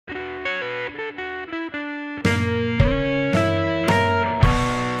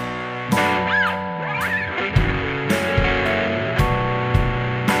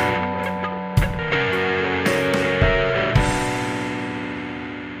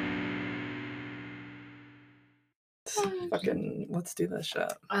Let's do this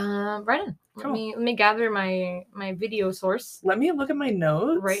shit. Right in. Cool. Let me gather my video source. Let me look at my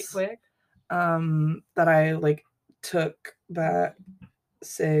notes. Right quick. That I took that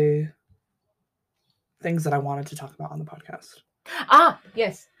say things that I wanted to talk about on the podcast.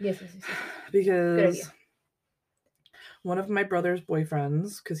 Yes. Because one of my brother's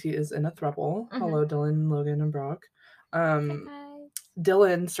boyfriends, because he is in a throuple. Hello, Dylan, Logan, and Brock.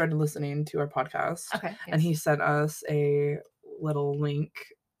 Dylan started listening to our podcast. Okay. Yes. And he sent us a little link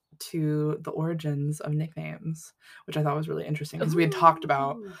to the origins of nicknames, which I thought was really interesting because we had talked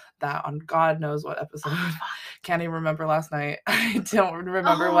about that on God knows what episode. Can't even remember last night. I don't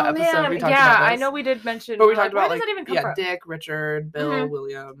remember what episode we talked about this. I know we did mention, but we talked about where does that even come from? Dick, Richard, Bill,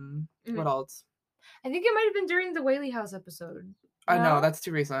 William. What else? I think it might have been during the Whaley House episode. I know, that's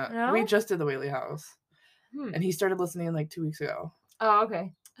too recent. No? We just did the Whaley House. And he started listening 2 weeks ago. Oh,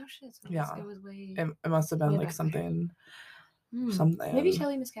 okay. Oh shit. So yeah. It was way. It must have been something. Something. Maybe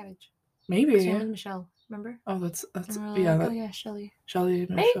Shelly Miscavige. Maybe. Her name is Michelle. Remember? Oh, that's Shelly. Shelly,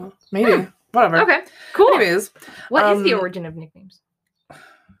 Michelle. Maybe. Whatever. Okay. Cool. Anyways, what is the origin of nicknames?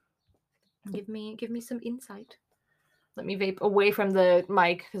 Give me some insight. Let me vape away from the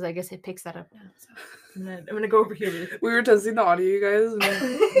mic because I guess it picks that up now. So I'm gonna go over here. We were testing the audio, you guys,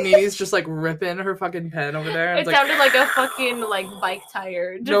 and Nini's just ripping her fucking pen over there. It sounded like a fucking bike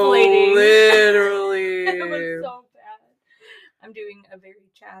tire deflating. No, literally. It was so bad. I'm doing a very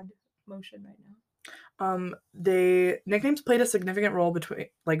Chad motion right now. Nicknames played a significant role between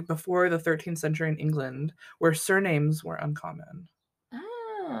before the 13th century in England, where surnames were uncommon.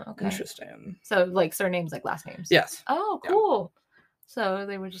 Okay. Interesting. So surnames like last names. Yes. Oh, cool. Yeah. So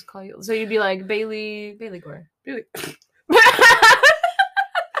they would just call you. So you'd be like Bailey Gore. Bailey.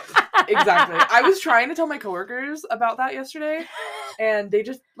 Exactly. I was trying to tell my coworkers about that yesterday, and they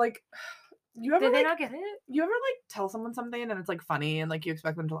just you ever did they not get it? You ever tell someone something and it's funny and you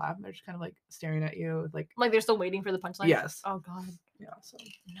expect them to laugh and they're just kind of staring at you like they're still waiting for the punchline? Yes. Oh god. Yeah, so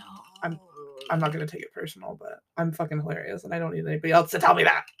no. I'm not gonna take it personal, but I'm fucking hilarious and I don't need anybody else to tell me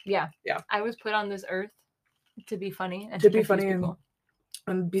that. Yeah. Yeah. I was put on this earth to be funny and to be funny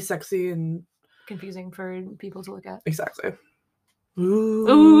and be sexy and confusing for people to look at. Exactly.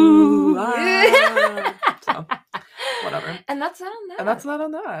 Ooh. So whatever. And that's not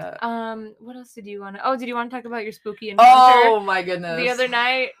on that. What else did you want to... did you want to talk about your spooky encounter? Oh my goodness. The other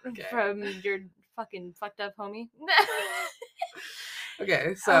night from your fucking fucked up homie?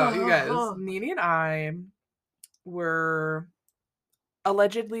 Okay, so you guys, Nini and I were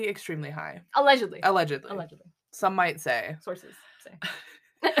allegedly extremely high. Allegedly. Some might say. Sources say.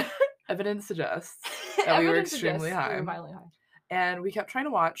 Evidence suggests that we were extremely high. We were violently high. And we kept trying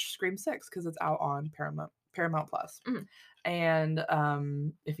to watch Scream 6 because it's out on Paramount Plus. And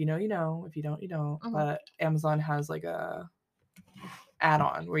if you know, you know. If you don't, you don't. But Amazon has a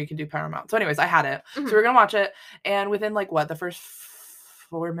add-on where you can do Paramount. So anyways, I had it. So we were going to watch it. And within the first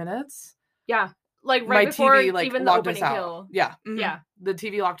 4 minutes? Yeah. Right my before TV even locked the us opening out. kill. Yeah. Yeah. The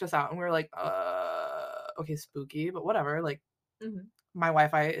TV locked us out and we were okay, spooky, but whatever. My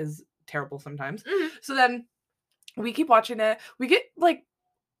Wi-Fi is terrible sometimes. So then we keep watching it. We get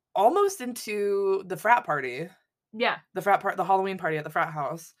almost into the frat party. Yeah. The Halloween party at the frat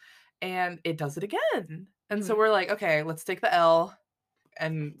house. And it does it again. And so we're okay, let's take the L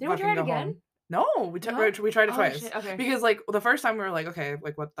and did we try it again? Home. No, we tried it twice. Shit. Okay. Because the first time we were okay,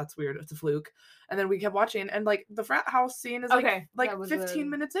 what, that's weird. It's a fluke. And then we kept watching and the frat house scene is 15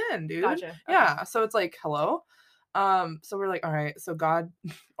 minutes in, dude. Gotcha. Okay. Yeah. So it's hello. So we're all right, so God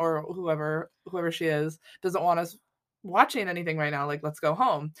or whoever she is doesn't want us watching anything right now. Let's go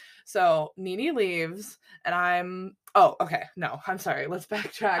home. So Nini leaves and I'm sorry. Let's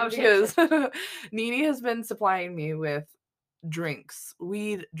backtrack because Nini has been supplying me with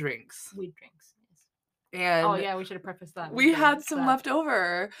weed drinks. Yes. And we should have prefaced that. We had some left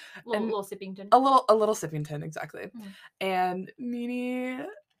over. A little sipping tin. A little sipping tin, exactly. And Nini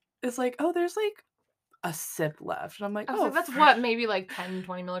is there's a sip left. And I'm so that's what, maybe 10,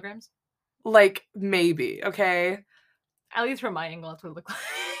 20 milligrams? Maybe, okay? At least from my angle, that's what it looked like.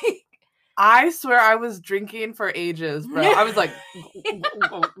 I swear I was drinking for ages, bro. I was it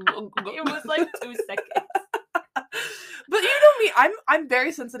was 2 seconds. But you know me, I'm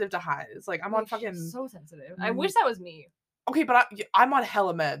very sensitive to highs. I'm on fucking... So sensitive. I wish that was me. Okay, but I'm on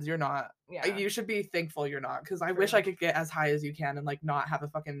hella meds. You're not. Yeah. You should be thankful you're not, because I wish I could get as high as you can and not have a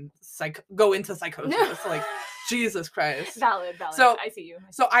fucking go into psychosis. Jesus Christ. Valid. So I see you.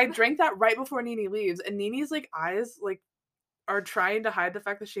 So I drank that right before Nini leaves, and Nini's eyes are trying to hide the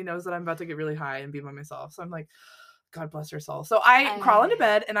fact that she knows that I'm about to get really high and be by myself. So I'm God bless her soul. So I crawl into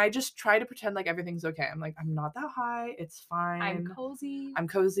bed and I just try to pretend like everything's okay. I'm like, I'm not that high. It's fine. I'm cozy. I'm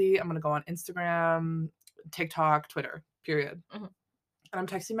cozy. I'm going to go on Instagram, TikTok, Twitter, period. Mhm. And I'm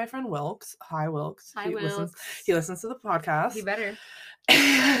texting my friend Wilkes. Hi, Wilkes. Hi, Wilkes. He listens to the podcast. He better.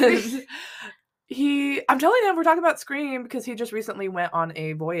 And I'm telling him we're talking about Scream because he just recently went on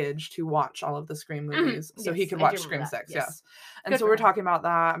a voyage to watch all of the Scream movies. So he could watch Scream 6. Yes. And so we're talking about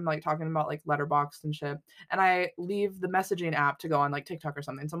that. I'm like talking about like Letterboxd and shit. And I leave the messaging app to go on like TikTok or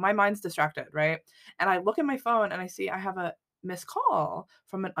something. So my mind's distracted, right? And I look at my phone and I see I have a missed call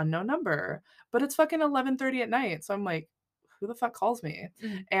from an unknown number, but it's fucking 11:30 at night. So I'm like, who the fuck calls me?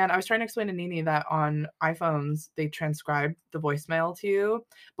 Mhm. And I was trying to explain to Nini that on iPhones, they transcribe the voicemail to you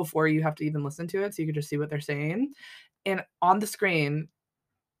before you have to even listen to it. So you can just see what they're saying. And on the screen,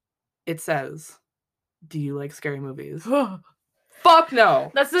 it says, do you like scary movies? Fuck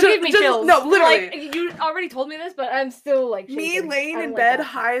no. That still gave me chills. No, literally. Like, you already told me this, but I'm still like shaking. Me laying in bed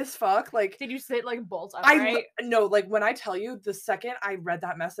high as fuck. Like, did you sit like bolt upright? No, like when I tell you the second I read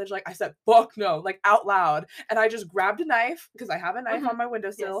that message, like I said, fuck no, like out loud. And I just grabbed a knife because I have a knife on my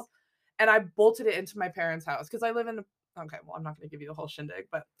windowsill and I bolted it into my parents' house because I live in okay, well, I'm not going to give you the whole shindig,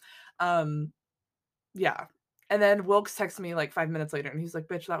 but yeah. And then Wilkes texts me like 5 minutes later and he's like,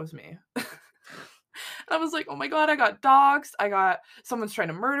 bitch, that was me. I was like, oh my God, I got doxxed. Someone's trying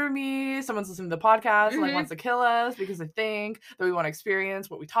to murder me. Someone's listening to the podcast and like wants to kill us because they think that we want to experience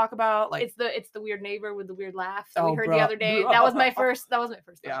what we talk about. Like it's the weird neighbor with the weird laugh that we heard the other day. That was my first thought.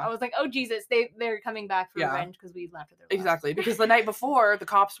 Yeah. I was like, oh Jesus, they're coming back for revenge because we laughed at their laugh. Exactly. Because the night before, the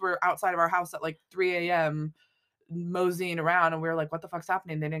cops were outside of our house at like 3 a.m. moseying around and we were like, what the fuck's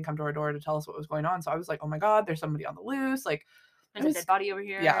happening? They didn't come to our door to tell us what was going on. So I was like, oh my God, there's somebody on the loose. Like, there's a dead body over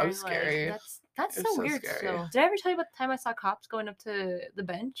here. Yeah, it was scary. That's so weird. So, did I ever tell you about the time I saw cops going up to the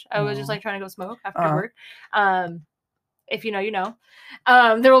bench? I was just like trying to go smoke after work. If you know, you know.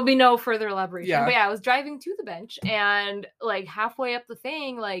 There will be no further elaboration. Yeah. But yeah, I was driving to the bench and like halfway up the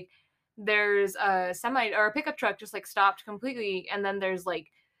thing, like there's a semi or a pickup truck just like stopped completely, and then there's like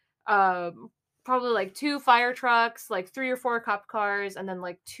probably like 2 fire trucks, like 3 or 4 cop cars, and then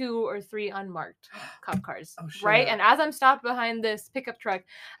like 2 or 3 unmarked cop cars. Oh, right? And as I'm stopped behind this pickup truck,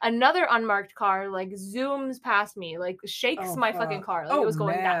 another unmarked car like zooms past me, like shakes my fucking car. Like it was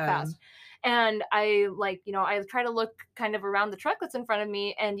going that fast. And I like, you know, I try to look kind of around the truck that's in front of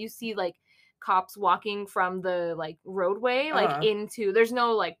me, and you see like cops walking from the like roadway, like into, there's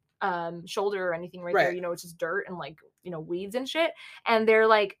no like shoulder or anything right there, you know, it's just dirt and like, you know, weeds and shit. And they're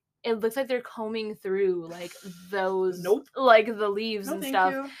like, it looks like they're combing through like those like the leaves and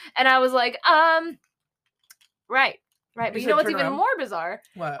stuff. And I was like, right. But you know what's even more bizarre?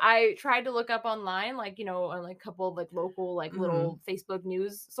 What? I tried to look up online, like, you know, on like a couple of like local, like little Facebook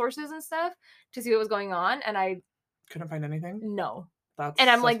news sources and stuff to see what was going on. And I couldn't find anything. No.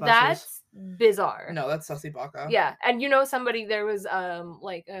 And I'm like, that's bizarre. No, that's sussy baka. Yeah. And you know, there was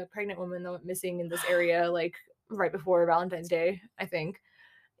like a pregnant woman that went missing in this area, like right before Valentine's Day, I think.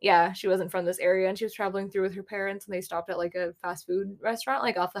 Yeah, she wasn't from this area and she was traveling through with her parents and they stopped at like a fast food restaurant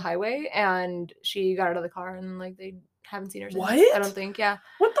like off the highway and she got out of the car and like they haven't seen her since. What? I don't think. Yeah.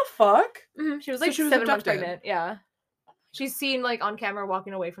 What the fuck? She was like 7 months pregnant. Yeah. She's seen like on camera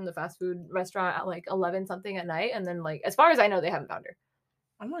walking away from the fast food restaurant at like 11 something at night, and then like as far as I know they haven't found her.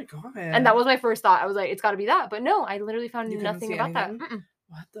 Oh my God. And that was my first thought. I was like, it's got to be that, but no, I literally found nothing about that.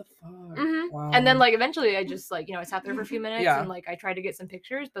 What the fuck? Wow. And then like eventually I just like, you know, I sat there for a few minutes and like I tried to get some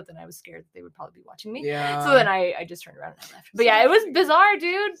pictures, but then I was scared that they would probably be watching me. Yeah. So then I just turned around and I left. But yeah, it was bizarre,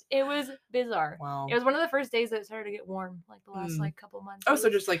 dude. It was bizarre. Wow. It was one of the first days that it started to get warm, like the last like couple months. Oh, so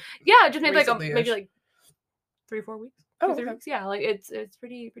just like just maybe like 3 or 4 weeks. 2 or 3 weeks. Yeah, like it's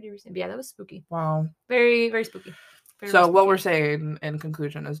pretty recent. But yeah, that was spooky. Wow. Very, very spooky. So what we're saying in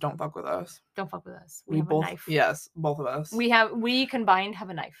conclusion is don't fuck with us. Don't fuck with us. We have both, a knife. Yes, both of us. We combined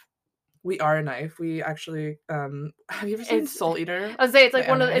have a knife. We are a knife. We actually have you ever seen Soul Eater? I would say it's like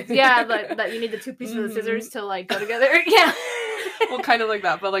one of the that you need the 2 pieces of the scissors to like go together. Yeah. Well, kind of like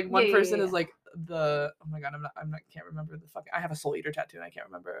that, but like one person is like the oh my God, I'm not can't remember the fucking. I have a Soul Eater tattoo and I can't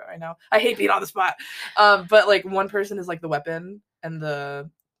remember it right now. I hate being on the spot. But like one person is like the weapon and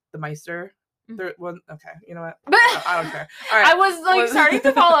the Meister. There one okay, you know what? I don't care. All right. I was like starting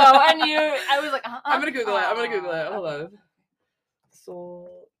to follow and I was like, I'm gonna Google it. Hold on.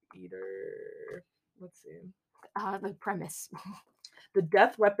 Soul Eater. Let's see. The premise. The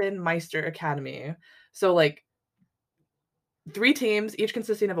Death Weapon Meister Academy. So like 3 teams, each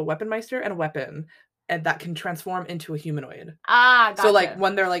consisting of a weapon meister and a weapon, and that can transform into a humanoid. Gotcha. So like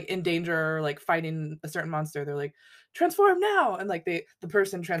when they're like in danger or like fighting a certain monster, they're like, transform now, and like the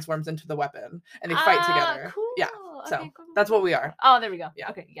person transforms into the weapon and they fight together. Cool. Yeah, so okay, cool. that's what we are. Oh, there we go. Yeah.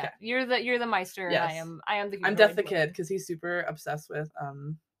 Okay, yeah. You're the Meister, yes. and I am the. I'm Death the Kid because he's super obsessed with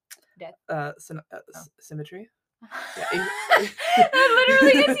Death. Symmetry. Yeah, that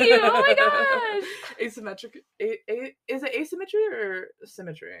literally is you. Oh my gosh. Asymmetric. Is it asymmetry or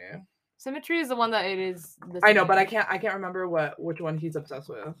symmetry? Symmetry is the one that it is. I know, but I can't remember which one he's obsessed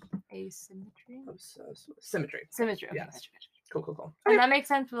with. Asymmetry. Obsessed with symmetry. Symmetry. Okay, yes. Cool. And that makes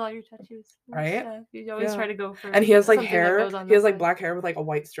sense with all your tattoos, right? You always try to go for. And he has like hair. He has like black hair with like a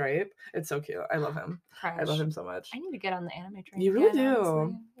white stripe. It's so cute. I love him. Crash. I love him so much. I need to get on the anime train. You really do.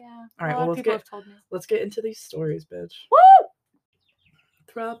 Honestly. Yeah. All right. Well, let's get into these stories, bitch. Woo!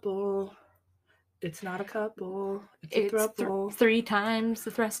 Throuple. It's not a couple. It's a throuple. 3 times the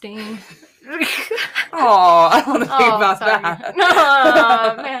thrusting. Oh, I want to think about that.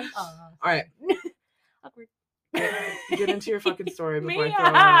 Oh, man. All right. Awkward. Get into your fucking story before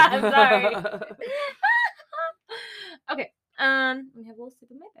I throw it. Sorry. Okay. Let me have a little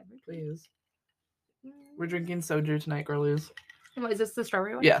sip of my beverage. Please. We're drinking soju tonight, girlies. What, is this the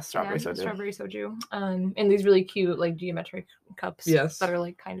strawberry one? Yeah, strawberry soju. Strawberry soju. In these really cute, like, geometric cups. Yes. That are,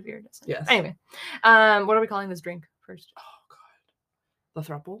 like, kind of iridescent. Yes. Anyway. What are we calling this drink first? Oh, God. The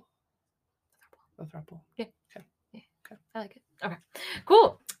throuple? The throuple. Yeah. Okay. Yeah. Okay. I like it. Okay.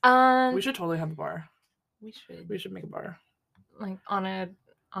 Cool. We should totally have a bar. We should make a bar. Like, on a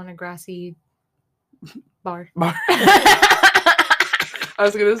grassy bar. I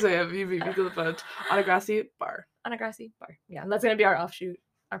was gonna say it. You beat me to the punch. On a grassy bar. On a grassy bar. Yeah, and that's gonna be our offshoot,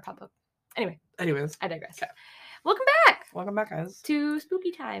 our pop-up. Anyways, I digress. Okay. Welcome back, guys, to Spooky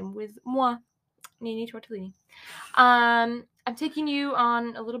Time with moi, Nini Tortellini. I'm taking you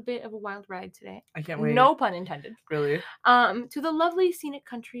on a little bit of a wild ride today. I can't wait. No pun intended. Really? To the lovely scenic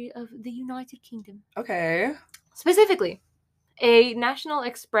country of the United Kingdom. Okay. Specifically, a National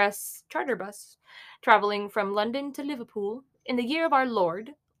Express charter bus traveling from London to Liverpool in the year of our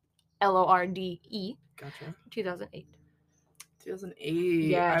Lord, LORDE. Gotcha. 2008. 2008.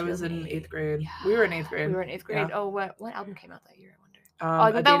 Yeah, I was in 8th grade. Yeah. We were in 8th grade. Yeah. Oh, what album came out that year?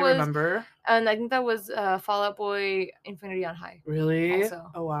 I wonder. I don't remember. And I think that was Fall Out Boy, Infinity on High. Really? Also.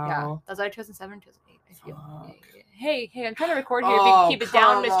 Oh wow. Yeah, that was like 2007, 2008. I feel. Hey, I'm trying to record here. Keep it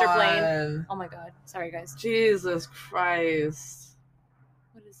down, Mr. Blaine. Oh my God. Sorry, guys. Jesus Christ.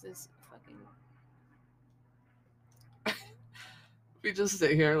 What is this? Fucking. We just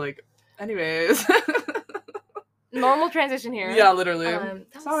sit here like. Anyways. Normal transition here. Yeah, literally. That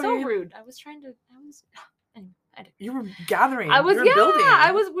was so rude. You were gathering. I was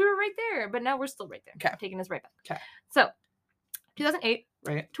building. We were right there, but now we're still right there. Okay. Taking us right back. Okay. So, 2008.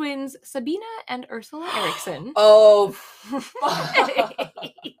 Right. Twins Sabina and Ursula Eriksson. Oh.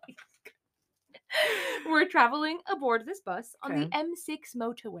 We're traveling aboard this bus on the M6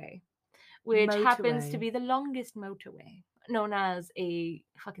 motorway, which happens to be the longest motorway, known as a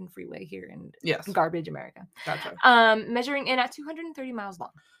fucking freeway here in garbage America. Gotcha. Measuring in at 230 miles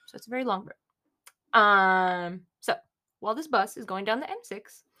long. So it's a very long road. So while this bus is going down the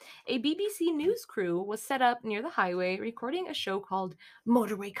M6, a BBC News crew was set up near the highway recording a show called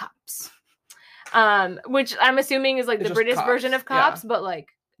Motorway Cops. Which I'm assuming is like the British version of Cops, but like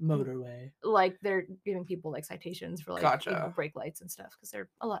motorway. Like they're giving people like citations for like brake lights and stuff because they're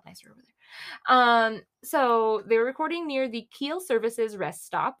a lot nicer over there. So they were recording near the Kiel Services rest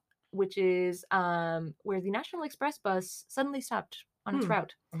stop, which is where the National Express bus suddenly stopped on its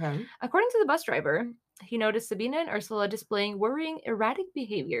route. Okay. According to the bus driver, he noticed Sabina and Ursula displaying worrying, erratic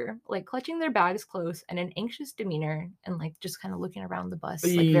behavior, like clutching their bags close and an anxious demeanor, and like just kind of looking around the bus,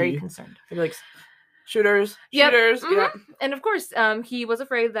 like very concerned. Like shooters. Yep. And of course, he was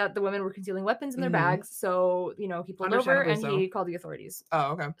afraid that the women were concealing weapons in their bags, so he pulled over and he called the authorities.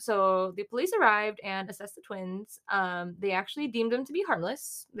 Oh, okay. So the police arrived and assessed the twins. They actually deemed them to be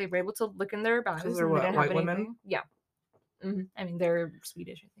harmless. They were able to look in their bags. They're what, white women? Yeah. Mm-hmm. I mean, they're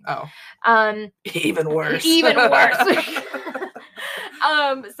Swedish, I think. Oh. Even worse. Even worse.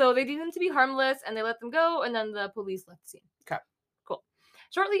 So they deemed them to be harmless, and they let them go, and then the police left the scene. Okay. Cool.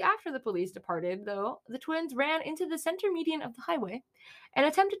 Shortly after the police departed, though, the twins ran into the center median of the highway and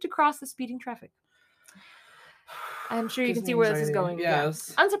attempted to cross the speeding traffic. I'm sure you can see where this is going.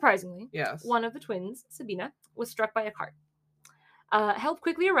 Yes. Yeah. Unsurprisingly, one of the twins, Sabina, was struck by a cart. Help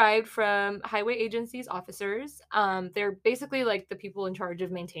quickly arrived from highway agency's officers. They're basically like the people in charge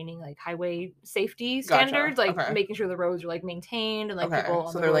of maintaining like highway safety standards, like making sure the roads are like maintained and like people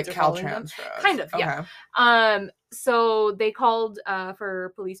on the roads are following them. Kind of, yeah. So they called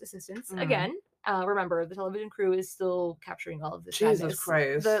for police assistance again. Remember, the television crew is still capturing all of this. Jesus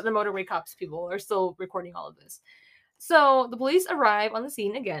Christ! The motorway cops people are still recording all of this. So the police arrive on the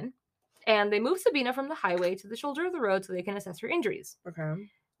scene again, and they move Sabina from the highway to the shoulder of the road so they can assess her injuries. Okay.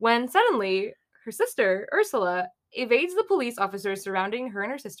 When suddenly, her sister, Ursula, evades the police officers surrounding her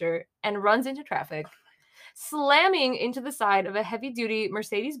and her sister and runs into traffic, slamming into the side of a heavy-duty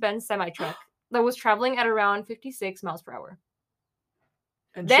Mercedes-Benz semi-truck that was traveling at around 56 miles per hour.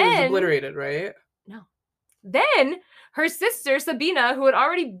 And she was obliterated, right? No. Then, her sister, Sabina, who had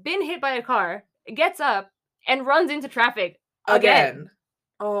already been hit by a car, gets up and runs into traffic again.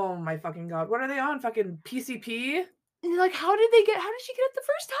 Oh my fucking god. What are they on? Fucking PCP? Like, how did she get it the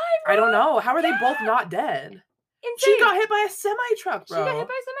first time, bro? I don't know. How are they both not dead? Insane. She got hit by a semi-truck, bro. She got hit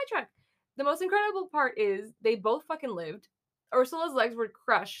by a semi-truck. The most incredible part is they both fucking lived. Ursula's legs were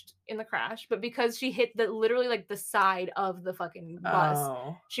crushed in the crash, but because she hit literally like the side of the fucking bus,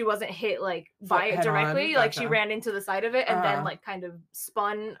 she wasn't hit like by it directly. Gotcha. Like she ran into the side of it and then like kind of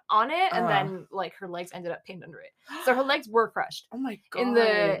spun on it, and then like her legs ended up pinned under it. So her legs were crushed. Oh my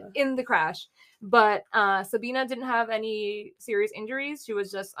god! In the crash, but Sabina didn't have any serious injuries. She was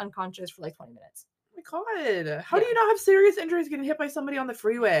just unconscious for like 20 minutes. Oh my god! How do you not have serious injuries getting hit by somebody on the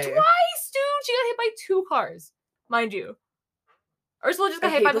freeway? Twice, dude. She got hit by 2 cars, mind you. Ursula just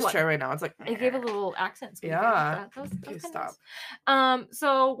got hit by the one. Chair right now. It's like it gave a little accent. Yeah. That was stop. Nice.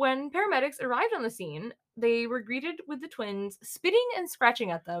 So when paramedics arrived on the scene, they were greeted with the twins spitting and scratching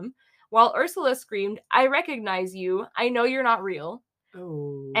at them, while Ursula screamed, "I recognize you. I know you're not real."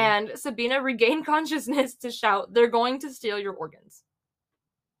 Oh. And Sabina regained consciousness to shout, "They're going to steal your organs."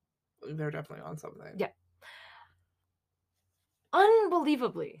 They're definitely on something. Yeah.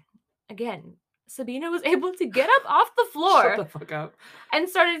 Unbelievably, again, Sabina was able to get up off the floor. Shut the fuck up. And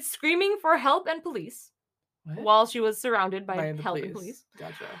started screaming for help and police. What? While she was surrounded by help and police.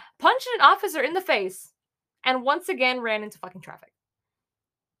 Gotcha. Punched an officer in the face and once again ran into fucking traffic.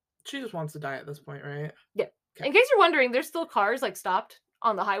 She just wants to die at this point, right? Yeah. Okay. In case you're wondering, there's still cars like stopped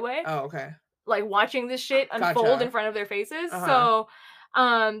on the highway. Oh, okay. Like watching this shit unfold in front of their faces. So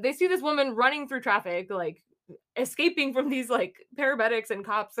they see this woman running through traffic, like escaping from these like paramedics and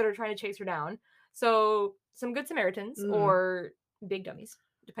cops that are trying to chase her down. So some good Samaritans or big dummies,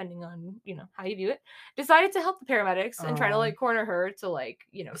 depending on, how you view it, decided to help the paramedics and try to like corner her to like,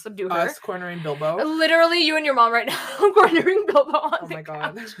 subdue her. Us cornering Bilbo. Literally you and your mom right now cornering Bilbo on Oh my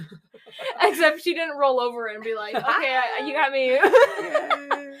god. Except she didn't roll over and be like, okay, you got me.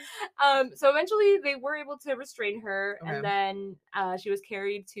 So eventually they were able to restrain her, and then she was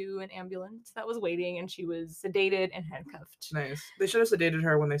carried to an ambulance that was waiting, and she was sedated and handcuffed. Nice. They should have sedated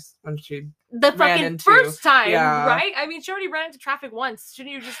her when she the fucking first time, right? I mean, she already ran into traffic once.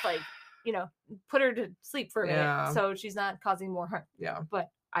 Shouldn't you just like, put her to sleep for a minute so she's not causing more harm? Yeah. But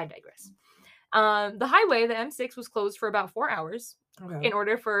I digress. The highway, the M6, was closed for about 4 hours in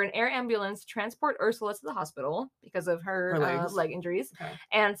order for an air ambulance to transport Ursula to the hospital because of her leg injuries. Okay.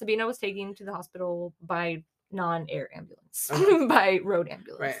 And Sabina was taken to the hospital by non-air ambulance, by road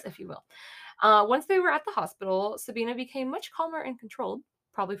ambulance, if you will. Once they were at the hospital, Sabina became much calmer and controlled,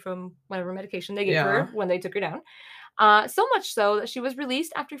 probably from whatever medication they gave her when they took her down. So much so that she was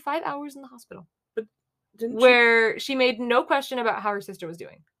released after 5 hours in the hospital, where she made no question about how her sister was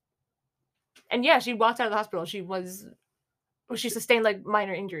doing. And yeah, she walked out of the hospital. She sustained like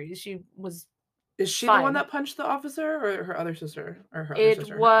minor injuries. She was. Is she fine. The one that punched the officer, or her other sister, or her it other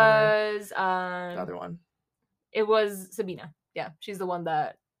sister? Was the other one. It was Sabina. Yeah, she's the one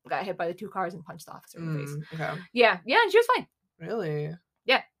that got hit by the 2 cars and punched the officer in the face. Okay. Yeah, and she was fine. Really?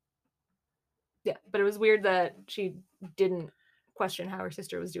 Yeah. Yeah, but it was weird that she didn't question how her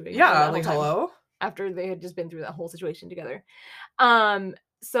sister was doing. Yeah, like hello. After they had just been through that whole situation together.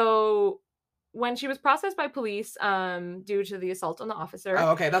 So when she was processed by police due to the assault on the officer. Oh,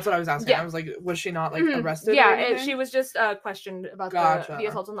 okay. That's what I was asking. I was like, was she not like arrested? Yeah, she was just questioned about the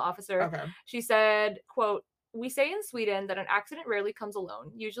assault on the officer. Okay. She said, quote, "We say in Sweden that an accident rarely comes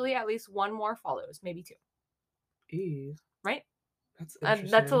alone. Usually at least one more follows, maybe 2. Ew. Right? That's interesting.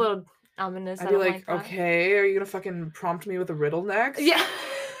 That's a little ominous. I'd be like, okay, are you going to fucking prompt me with a riddle next? Yeah.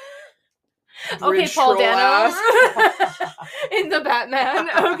 Okay, Paul Dano in the Batman.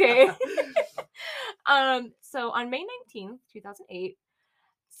 Okay. So on May 19th, 2008,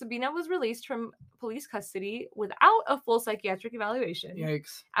 Sabina was released from police custody without a full psychiatric evaluation.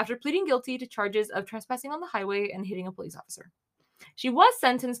 Yikes. After pleading guilty to charges of trespassing on the highway and hitting a police officer. She was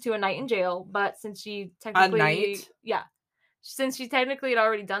sentenced to a night in jail, but since she technically... A night? Yeah. Since she technically had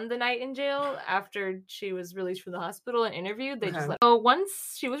already done the night in jail after she was released from the hospital and interviewed, they just let her. So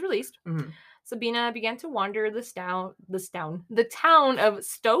once she was released, Sabina began to wander the town of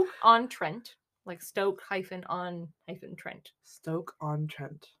Stoke-on-Trent, like Stoke-on-Trent.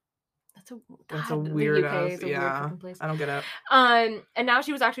 Stoke-on-Trent. That's a weird ass. Is a weird fucking place. I don't get it. And now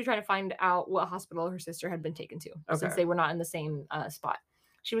she was actually trying to find out what hospital her sister had been taken to, since they were not in the same spot.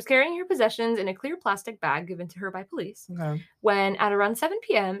 She was carrying her possessions in a clear plastic bag given to her by police. When at around 7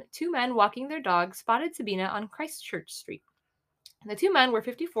 p.m., two men walking their dog spotted Sabina on Christchurch Street. The two men were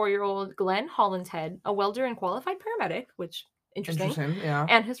 54-year-old Glenn Hollinshead, a welder and qualified paramedic, which interesting,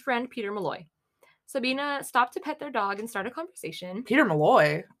 and his friend Peter Malloy. Sabina stopped to pet their dog and start a conversation. Peter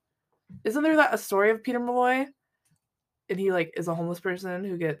Malloy? Isn't there a story of Peter Malloy? And he like is a homeless person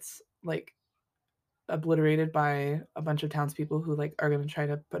who gets like obliterated by a bunch of townspeople who like are gonna try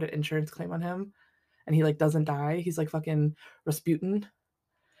to put an insurance claim on him, and he like doesn't die. He's like fucking Rasputin.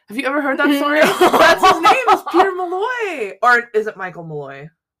 Have you ever heard that story? That's his name, is Peter Malloy. Or is it Michael Malloy?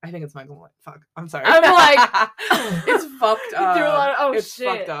 I think it's Michael Malloy. Fuck. I'm sorry. I'm like, it's fucked up. It's shit.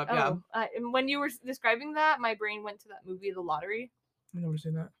 Fucked up, yeah. And when you were describing that, my brain went to that movie, The Lottery. I've never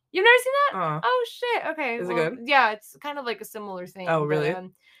seen that. You've never seen that? Oh, shit. Okay. Is it good? Yeah, it's kind of like a similar thing. Oh, really? But,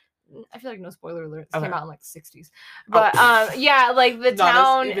 I feel like no spoiler alerts. Came out in like the 60s. But yeah, like the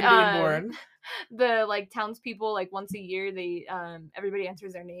town, even being born. The like townspeople, like once a year, they everybody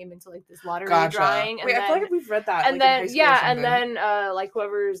enters their name into like this lottery Gotcha. drawing. And Wait, I feel like we've read that. And like, then and then like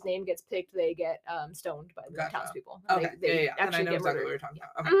whoever's name gets picked, they get stoned by the townspeople. Okay, they yeah. And I know exactly what you're talking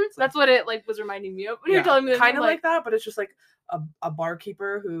about. Okay, so. That's what it like was reminding me of when you're telling me. Kind of like that, but it's just like a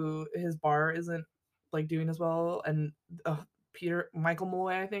barkeeper who his bar isn't like doing as well, and Michael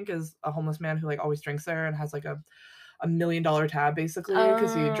Malloy, I think, is a homeless man who like always drinks there and has like a $1 million tab basically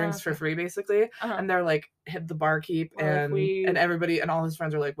because he drinks for free basically, and they're like hit the barkeep and everybody and all his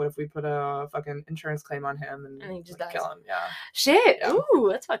friends are like, what if we put a fucking insurance claim on him and he just like, dies. kill him? Yeah. Shit. Yeah. Ooh,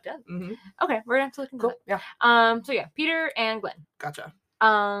 that's fucked up. Mm-hmm. Okay, we're gonna have to look into that. Yeah. So yeah, Peter and Glenn. Gotcha.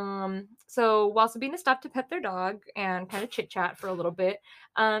 So while Sabina stopped to pet their dog and kind of chit chat for a little bit,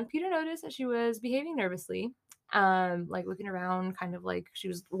 Peter noticed that she was behaving nervously. Like looking around, kind of like she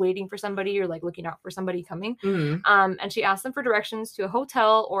was waiting for somebody or like looking out for somebody coming. And she asked them for directions to a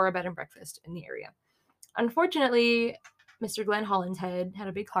hotel or a bed and breakfast in the area. Unfortunately, Mr. Glenn Hollinshead had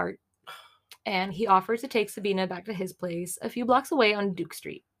a big heart, and he offered to take Sabina back to his place a few blocks away on Duke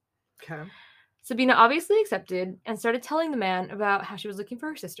Street. Okay. Sabina obviously accepted and started telling the man about how she was looking for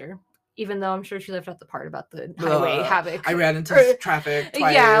her sister, even though I'm sure she left out the part about the highway havoc. I ran into traffic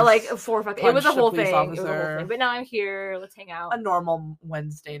twice. Yeah, like 4 fucking. It was a whole thing. Officer. But now I'm here. Let's hang out. A normal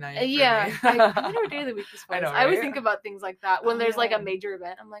Wednesday night. Yeah. I wonder what day of the week this was. I know, right? I always think about things like that when there's like a major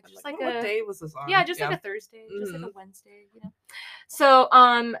event. I'm like, just like what day was this on? Yeah, just like a Thursday, just like a Wednesday, you know. So,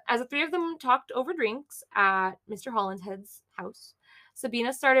 as the three of them talked over drinks at Mr. Hollinshead's house,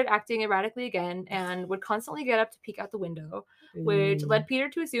 Sabina started acting erratically again and would constantly get up to peek out the window, which led Peter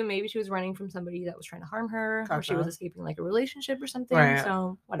to assume maybe she was running from somebody that was trying to harm her, or she was escaping like a relationship or something. Right.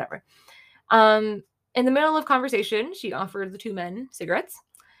 So whatever. In the middle of conversation, she offered the two men cigarettes,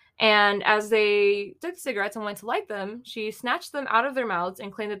 and as they took the cigarettes and went to light them, she snatched them out of their mouths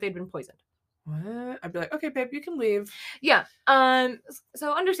and claimed that they'd been poisoned. What? I'd be like, okay, babe, you can leave. Yeah.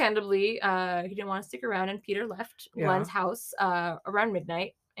 So understandably, he didn't want to stick around, and Peter left Glenn's house around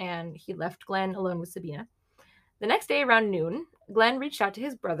midnight, and he left Glenn alone with Sabina. The next day around noon, Glenn reached out to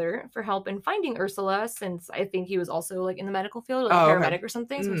his brother for help in finding Ursula, since I think he was also like in the medical field, like a paramedic or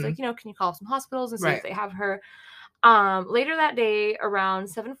something. So he's like, can you call up some hospitals and see if they have her? Later that day, around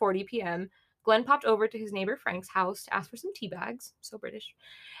 7:40 p.m., Glenn popped over to his neighbor Frank's house to ask for some tea bags, so British,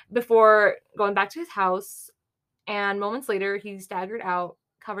 before going back to his house. And moments later, he staggered out,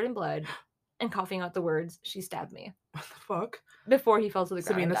 covered in blood, and coughing out the words, "She stabbed me." What the fuck? Before he fell to the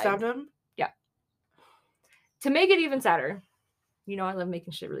ground. Sabina stabbed him? Yeah. To make it even sadder, you know I love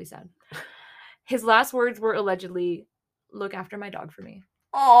making shit really sad. His last words were allegedly, "Look after my dog for me."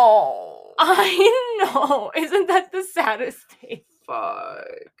 Oh. I know. Isn't that the saddest thing? Fuck.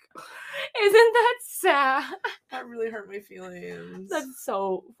 Isn't that sad? That really hurt my feelings. That's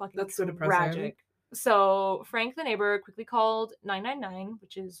so fucking That's so depressing. Tragic. So Frank, the neighbor, quickly called 999,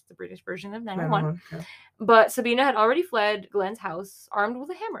 which is the British version of 911. Okay. But Sabina had already fled Glenn's house, armed with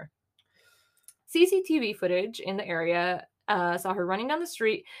a hammer. CCTV footage in the area saw her running down the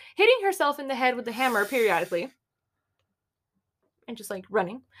street, hitting herself in the head with the hammer periodically, and just like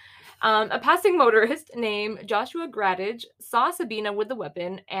running. A passing motorist named Joshua Gradage saw Sabina with the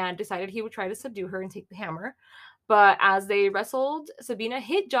weapon and decided he would try to subdue her and take the hammer. But as they wrestled, Sabina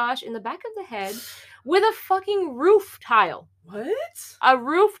hit Josh in the back of the head with a fucking roof tile. What? A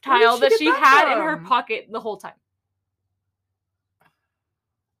roof tile that she had in her pocket the whole time.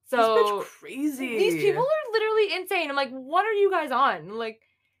 So this bitch crazy. These people are literally insane. I'm like, what are you guys on? Like,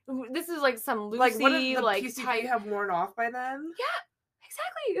 this is like some Lucy, like what did the like PCP type... have worn off by then? Yeah.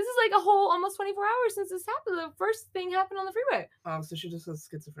 Exactly. This is like a whole almost 24 hours since this happened. The first thing happened on the freeway. Oh, so she just has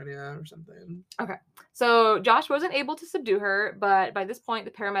schizophrenia or something. Okay. So Josh wasn't able to subdue her, but by this point,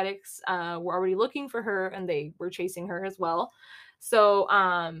 the paramedics were already looking for her, and they were chasing her as well. So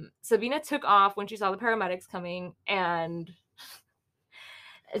Sabina took off when she saw the paramedics coming, and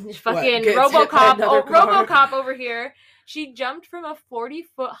fucking RoboCop over here. She jumped from a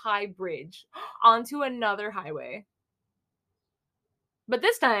 40-foot high bridge onto another highway. But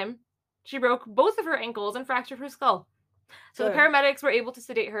this time, she broke both of her ankles and fractured her skull. So the paramedics were able to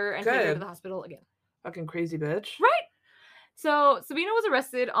sedate her and take her to the hospital again. Fucking crazy bitch. Right? So Sabina was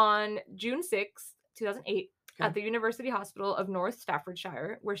arrested on June 6th, 2008 at the University Hospital of North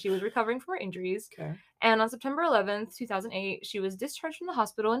Staffordshire, where she was recovering from her injuries. Okay. And on September 11th, 2008, she was discharged from the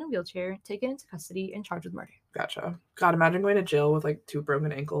hospital in a wheelchair, taken into custody, and charged with murder. Gotcha. God, imagine going to jail with like 2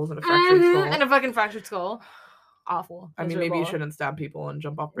 broken ankles and a fractured skull. And a fucking fractured skull. Awful. I mean, maybe you shouldn't stab people and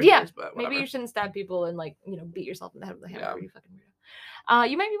jump off bridges, but whatever. Maybe you shouldn't stab people and, like, you know, beat yourself in the head with a hammer. You fucking weirdo.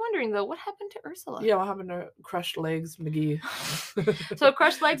 You might be wondering, though, what happened to Ursula? Yeah, what happened to Crushed Legs McGee? So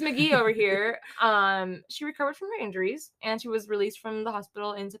Crushed Legs McGee over here, she recovered from her injuries, and she was released from the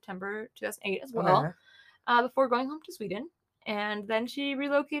hospital in September 2008 as well, before going home to Sweden, and then she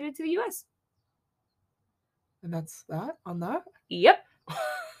relocated to the U.S. And that's that on that? Yep.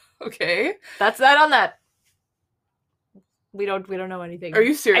 Okay. That's that on that. We don't know anything. Are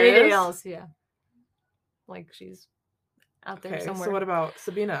you serious? Anything else? Yeah. Like she's out there somewhere. So what about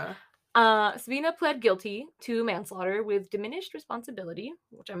Sabina? Sabina pled guilty to manslaughter with diminished responsibility,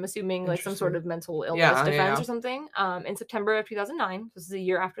 which I'm assuming like some sort of mental illness defense or something. In September of 2009, this is a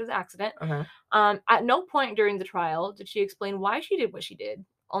year after the accident. At no point during the trial did she explain why she did what she did,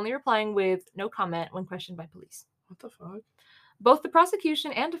 only replying with no comment when questioned by police. What the fuck? Both the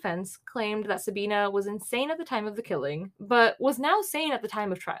prosecution and defense claimed that Sabina was insane at the time of the killing, but was now sane at the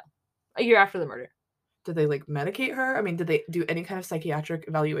time of trial, a year after the murder. Did they like medicate her? I mean, did they do any kind of psychiatric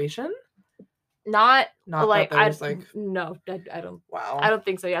evaluation? Not like I like no, I don't. Wow. I don't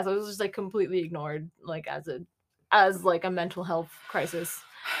think so. Yeah, so it was just like completely ignored, like as like a mental health crisis.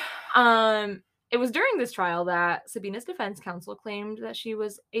 It was during this trial that Sabina's defense counsel claimed that she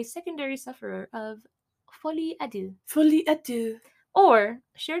was a secondary sufferer of Folie à deux. Folie à deux. Or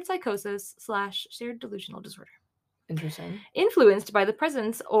shared psychosis / shared delusional disorder. Interesting. Influenced by the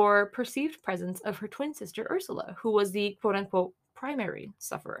presence or perceived presence of her twin sister Ursula, who was the quote-unquote primary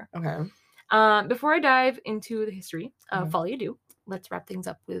sufferer. Okay. Before I dive into the history of Folie à deux, let's wrap things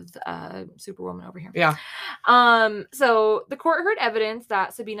up with Superwoman over here. Yeah. So the court heard evidence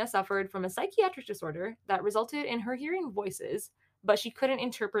that Sabina suffered from a psychiatric disorder that resulted in her hearing voices, but she couldn't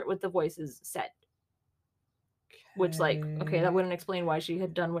interpret what the voices said. Which, like, okay, that wouldn't explain why she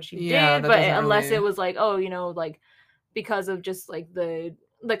had done what she did, but unless it was like, oh, you know, like, because of just like the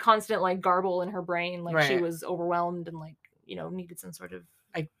constant like garble in her brain, like she was overwhelmed and like, you know, needed some sort of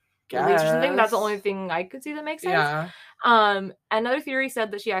release or something. That's the only thing I could see that makes sense. Another theory said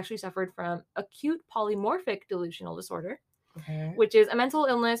that she actually suffered from acute polymorphic delusional disorder, which is a mental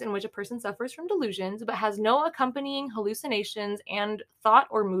illness in which a person suffers from delusions but has no accompanying hallucinations and thought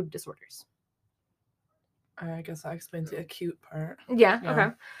or mood disorders. I guess that explains the acute part.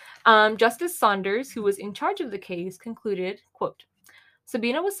 Yeah. Okay. Justice Saunders, who was in charge of the case, concluded, quote,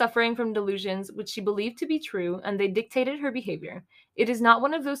 Sabina was suffering from delusions which she believed to be true, and they dictated her behavior. It is not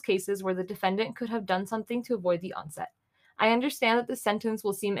one of those cases where the defendant could have done something to avoid the onset. I understand that this sentence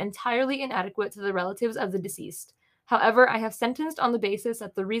will seem entirely inadequate to the relatives of the deceased. However, I have sentenced on the basis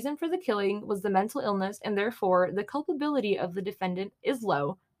that the reason for the killing was the mental illness, and therefore the culpability of the defendant is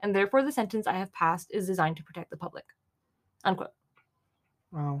low, and therefore the sentence I have passed is designed to protect the public. Unquote.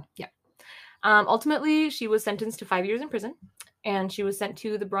 Wow. Yeah. Ultimately, she was sentenced to 5 years in prison, and she was sent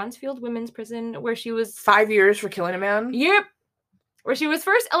to the Bronzefield Women's Prison, where she was... 5 years for killing a man? Yep. Where she was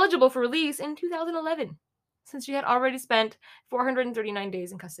first eligible for release in 2011, since she had already spent 439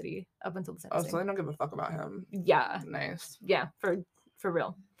 days in custody up until the sentencing. Oh, so they don't give a fuck about him. Yeah. Nice. Yeah, for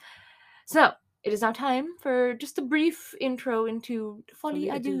real. So, it is now time for just a brief intro into Folie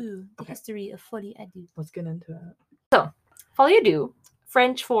à deux, the history of Folie à deux. Let's get into it. So, Folie à deux,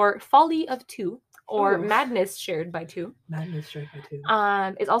 French for folly of two, or madness shared by two. Madness shared by two.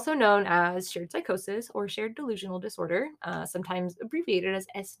 Is also known as shared psychosis or shared delusional disorder, sometimes abbreviated as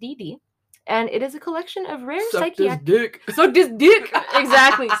SDD. And it is a collection of rare psychiatric... Suck this dick. Suck this dick!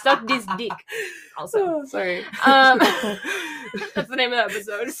 Exactly. Suck this dick. Also. Oh, sorry. That's the name of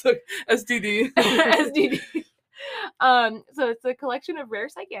the episode. SDD. SDD. So it's a collection of rare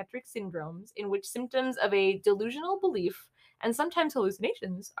psychiatric syndromes in which symptoms of a delusional belief and sometimes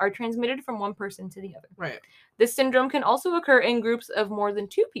hallucinations are transmitted from one person to the other. Right. This syndrome can also occur in groups of more than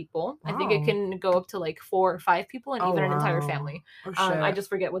 2 people. Wow. I think it can go up to like 4 or 5 people and even an entire family. Oh, shit. I just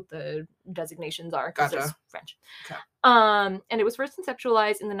forget what the designations are because it's French. Okay. And it was first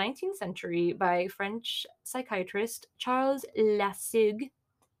conceptualized in the 19th century by French psychiatrist Charles Lassague.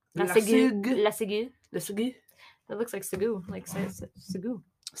 Lassague. It looks like Sagoo, like Sagoo.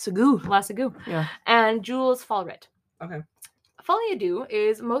 Lassague. Yeah. And Jules Folret. Okay. Folie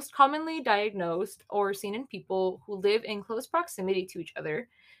is most commonly diagnosed or seen in people who live in close proximity to each other,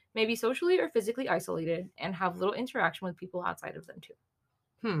 may be socially or physically isolated, and have little interaction with people outside of them too.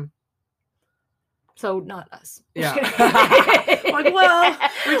 So not us. Yeah. Like, well,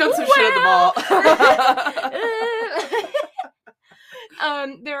 we've done some shit at the mall.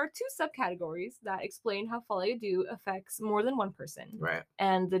 There are 2 subcategories that explain how folie à deux affects more than one person. Right.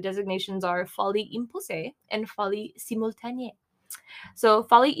 And the designations are folie imposée and folie simultanée. So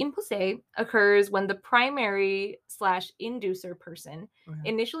folie imposée occurs when the primary/inducer person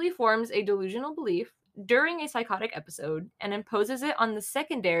initially forms a delusional belief during a psychotic episode and imposes it on the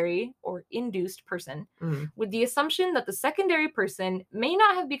secondary or induced person with the assumption that the secondary person may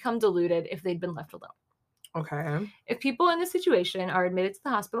not have become deluded if they'd been left alone. Okay. If people in this situation are admitted to the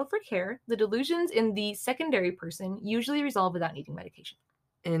hospital for care, the delusions in the secondary person usually resolve without needing medication.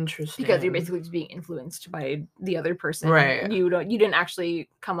 Interesting. Because you're basically just being influenced by the other person. Right. You didn't actually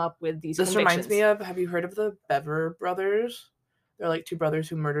come up with these This reminds me of, have you heard of the Bever brothers? They're like 2 brothers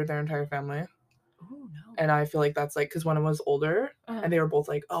who murdered their entire family. Oh, no. And I feel like that's like, because one of them was older, and they were both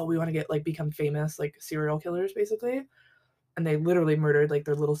like, oh, we want to get, like, become famous, like, serial killers, basically. And they literally murdered, like,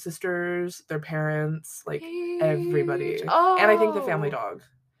 their little sisters, their parents, like, everybody. Oh. And I think the family dog.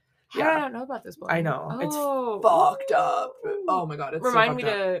 Yeah. I don't know about this one. I know. It's fucked up. Oh my god, it's remind me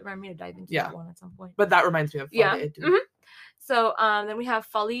to dive into that one at some point. But that reminds me of Folie. So then we have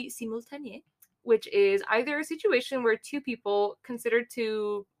folie simultanée, which is either a situation where 2 people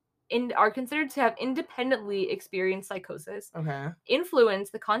are considered to have independently experienced psychosis, influence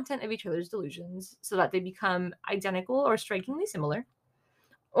the content of each other's delusions so that they become identical or strikingly similar,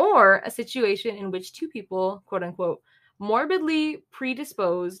 or a situation in which 2 people, quote unquote, morbidly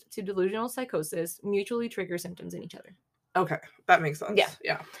predisposed to delusional psychosis mutually trigger symptoms in each other. Okay, that makes sense.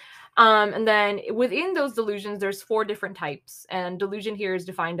 Yeah. And then within those delusions, there's 4 different types. And delusion here is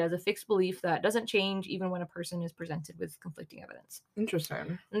defined as a fixed belief that doesn't change even when a person is presented with conflicting evidence.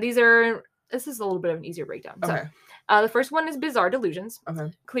 Interesting. And this is a little bit of an easier breakdown. Okay. So, the first one is bizarre delusions. Okay.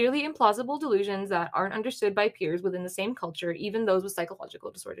 Clearly implausible delusions that aren't understood by peers within the same culture, even those with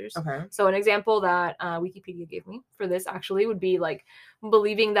psychological disorders. Okay. So an example that Wikipedia gave me for this actually would be like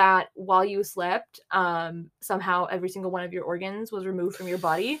believing that while you slept, somehow every single one of your organs was removed from your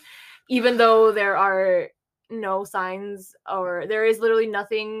body, even though there are no signs or there is literally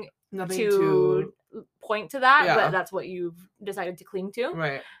nothing to point to that, but that's what you've decided to cling to.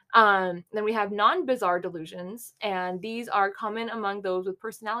 Right. Then we have non-bizarre delusions, and these are common among those with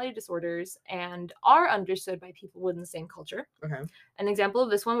personality disorders and are understood by people within the same culture. Okay. An example of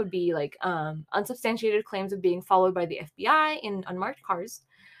this one would be like unsubstantiated claims of being followed by the FBI in unmarked cars.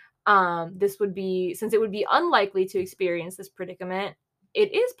 This would be, since it would be unlikely to experience this predicament,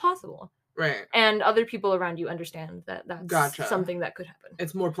 it is possible. Right. And other people around you understand that that's something that could happen.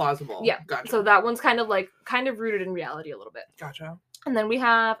 It's more plausible. Yeah. Gotcha. So that one's kind of rooted in reality a little bit. Gotcha. And then we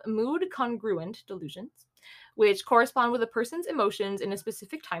have mood congruent delusions, which correspond with a person's emotions in a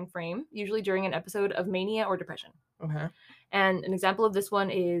specific time frame, usually during an episode of mania or depression. Okay. And an example of this one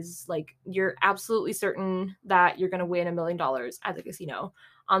is like you're absolutely certain that you're going to win $1 million at the casino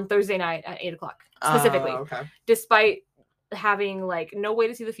on Thursday night at 8 o'clock, specifically. Despite having like no way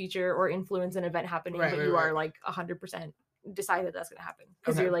to see the future or influence an event happening, but you are like 100% decided that's going to happen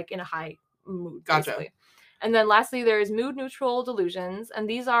because you're like in a high mood. Gotcha. Basically. And then lastly, there's mood neutral delusions, and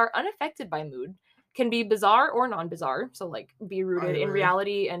these are unaffected by mood, can be bizarre or non-bizarre, so like be rooted in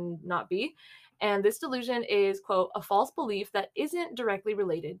reality and not be. And this delusion is, quote, a false belief that isn't directly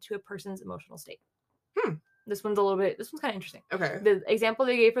related to a person's emotional state. This one's kind of interesting. Okay. The example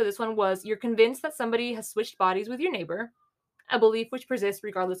they gave for this one was, you're convinced that somebody has switched bodies with your neighbor, a belief which persists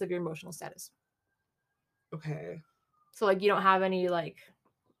regardless of your emotional status. Okay. So like you don't have any like,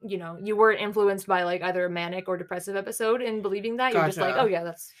 you know, you weren't influenced by like either a manic or depressive episode in believing that. You're just like, oh yeah,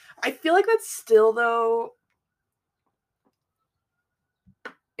 that's... I feel like that's still, though,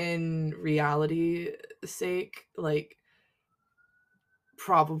 in reality sake, like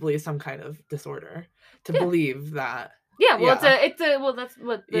probably some kind of disorder to believe that. Yeah, well, that's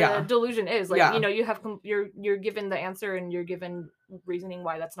what the delusion is. Like, you know, you have you're given the answer and you're given reasoning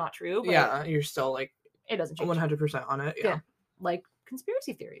why that's not true. But you're still like it doesn't change. 100% on it. Yeah. like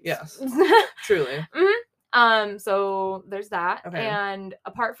conspiracy theories. Yes. Truly. So there's that. Okay. And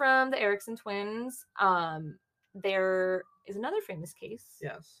apart from the Erickson twins, there is another famous case.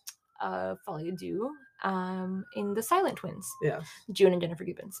 Yes. Folie Deux, in the Silent Twins. Yes. June and Jennifer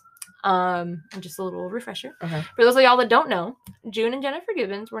Gibbons. And just a little refresher. Okay. For those of y'all that don't know, June and Jennifer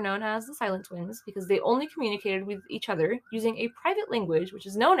Gibbons were known as the Silent Twins because they only communicated with each other using a private language, which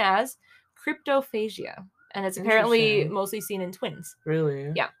is known as cryptophagia. And it's apparently mostly seen in twins.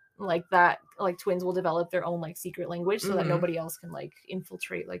 Really? Yeah. Like that, like twins will develop their own like secret language so that nobody else can like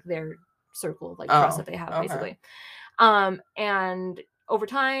infiltrate like their circle of like trust that they have, basically. And over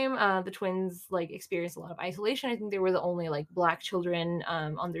time, the twins like experienced a lot of isolation. I think they were the only like Black children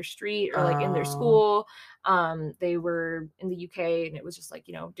on their street or like in their school. They were in the UK, and it was just like,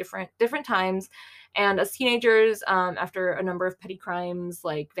 you know, different times. And as teenagers, after a number of petty crimes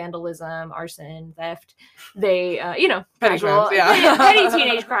like vandalism, arson, theft, they you know, petty casual, crimes, yeah. petty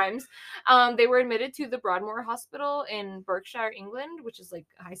teenage crimes. They were admitted to the Broadmoor Hospital in Berkshire, England, which is like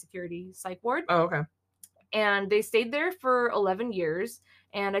a high security psych ward. Oh, okay. And they stayed there for 11 years.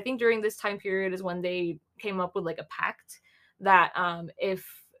 And I think during this time period is when they came up with like a pact that if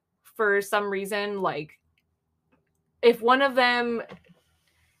for some reason, like if one of them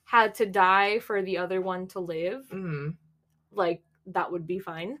had to die for the other one to live, like that would be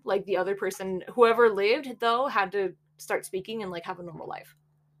fine. Like the other person, whoever lived though, had to start speaking and like have a normal life.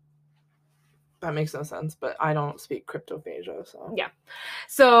 That makes no sense, but I don't speak cryptophagia, so. Yeah.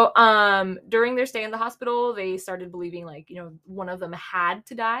 So, during their stay in the hospital, they started believing, like, you know, one of them had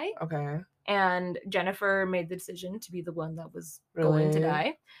to die. Okay. And Jennifer made the decision to be the one that was going to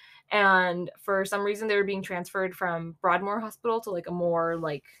die. And for some reason, they were being transferred from Broadmoor Hospital to, like, a more,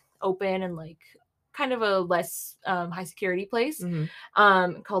 like, open and, like, kind of a less high security place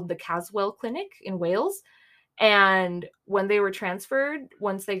called the Caswell Clinic in Wales. And when they were transferred,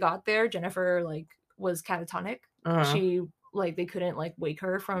 once they got there, Jennifer like was catatonic. She like they couldn't like wake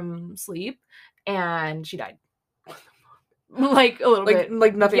her from sleep, and she died. Like a little bit,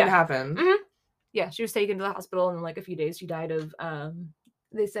 like nothing happened. Yeah, she was taken to the hospital, and in like a few days, she died of.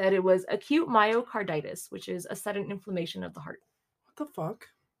 They said it was acute myocarditis, which is a sudden inflammation of the heart. What the fuck?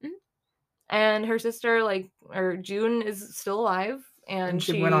 And her sister, like, or June, is still alive. And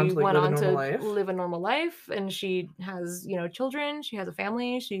she went on to, live a normal life, and she has, you know, children. She has a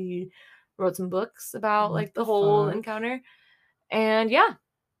family. She wrote some books about like the whole encounter, and yeah.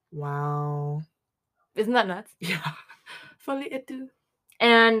 Wow, isn't that nuts? Yeah. Folie et Deux.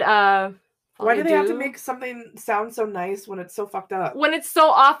 And why do they have to make something sound so nice when it's so fucked up? When it's so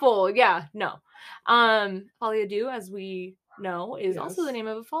awful, yeah, no. Folie et Deux, as we know, is also the name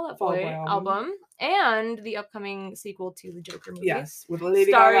of a Fall Out Boy album, and the upcoming sequel to the Joker movie. Yes, with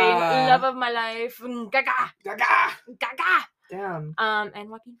Lady starring Gaga. Love of My Life, Gaga. Damn. And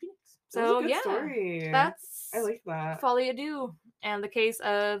Joaquin Phoenix. So good story. That's I like that. Folie et Deux, and the case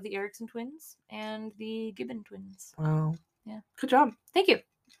of the Erickson twins and the Gibbon twins. Wow. Yeah. Good job. Thank you.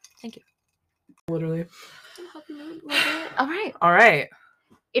 Literally. All right. All right.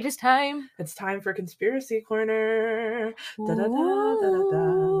 It is time. It's time for Conspiracy Corner. Where's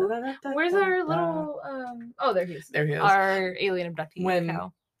our little oh, there he is. There he is. Our alien abductee when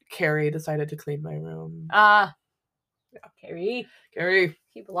cow. Carrie decided to clean my room. Yeah. Carrie.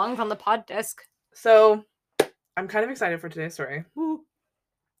 He belongs on the pod desk. So I'm kind of excited for today's story. Woo.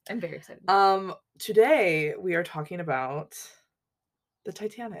 I'm very excited. Today we are talking about the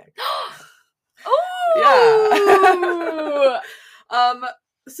Titanic. Oh yeah.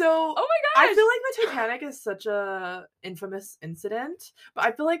 So, oh my gosh, I feel like the Titanic is such a infamous incident, but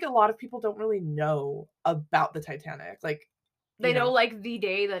I feel like a lot of people don't really know about the Titanic. Like, they know like the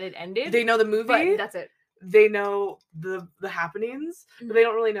day that it ended. They know the movie, but that's it. They know the happenings, but they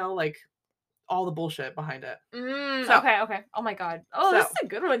don't really know like all the bullshit behind it. So, okay. Oh my god. Oh, this is a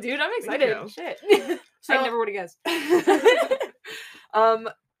good one, dude. I'm excited. Shit. So, I never would have guessed.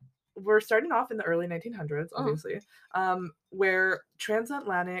 We're starting off in the early 1900s, obviously, where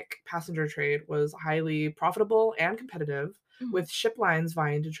transatlantic passenger trade was highly profitable and competitive, with ship lines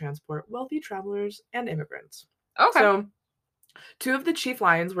vying to transport wealthy travelers and immigrants. Okay. So, two of the chief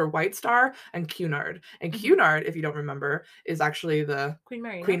lines were White Star and Cunard. And Cunard, if you don't remember, is actually the Queen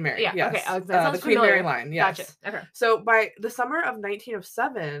Mary. Queen Mary, yeah. yes. Okay. The Queen Mary line, yes. Gotcha. Okay. So by the summer of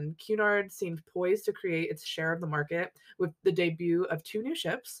 1907, Cunard seemed poised to create its share of the market with the debut of two new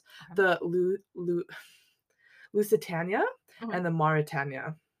ships, the Lusitania and the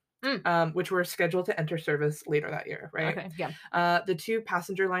Mauretania. which were scheduled to enter service later that year, right? Okay, yeah. The 2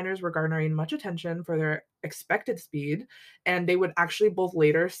 passenger liners were garnering much attention for their expected speed, and they would actually both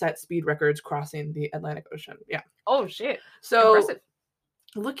later set speed records crossing the Atlantic Ocean. Yeah. Oh, shit. So, impressive.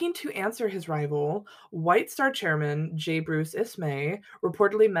 Looking to answer his rival, White Star chairman J. Bruce Ismay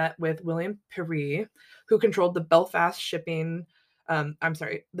reportedly met with William Perry, who controlled the Belfast the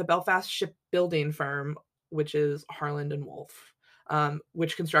Belfast shipbuilding firm, which is Harland and Wolff,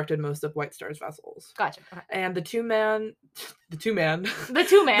 which constructed most of White Star's vessels. Gotcha. Okay. And the two men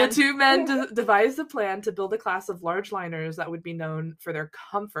devised a plan to build a class of large liners that would be known for their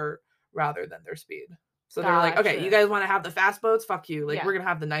comfort rather than their speed. So they're like, okay, you guys want to have the fast boats? Fuck you. Like, we're going to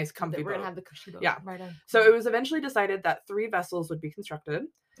have the nice, comfy boat. We're going to have the cushy boat. Yeah. Right on. So it was eventually decided that 3 vessels would be constructed.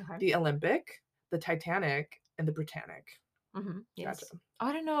 Okay. The Olympic, the Titanic, and the Britannic. Mm-hmm. Yes. Gotcha. Oh,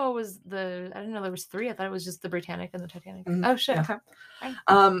 I didn't know there was 3. I thought it was just the Britannic and the Titanic. Mm-hmm. Oh, shit. Yeah. Okay.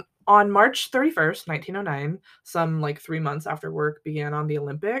 On March 31st, 1909, some 3 months after work began on the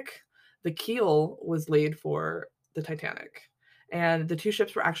Olympic, the keel was laid for the Titanic. And the 2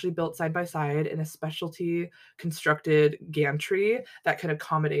 ships were actually built side by side in a specialty constructed gantry that could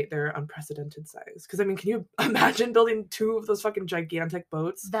accommodate their unprecedented size. Because, I mean, can you imagine building 2 of those fucking gigantic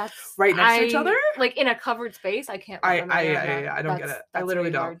boats right next to each other? Like, in a covered space? I can't. I don't get it. I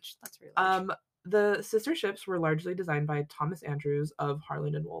literally don't. That's really large. The sister ships were largely designed by Thomas Andrews of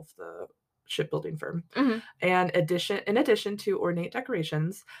Harland and Wolff, the shipbuilding firm. Mm-hmm. And in addition to ornate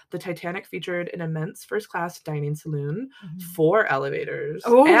decorations, the Titanic featured an immense first-class dining saloon, 4 elevators,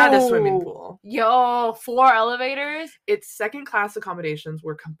 and a swimming pool. Yo, 4 elevators? Its second-class accommodations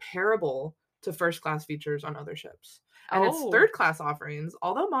were comparable to first-class features on other ships. And its third-class offerings,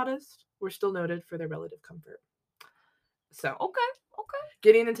 although modest, were still noted for their relative comfort. So, okay.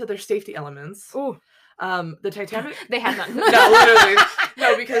 Getting into their safety elements. The Titanic... They had none. No, literally.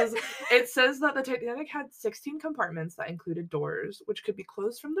 No, because it says that the Titanic had 16 compartments that included doors, which could be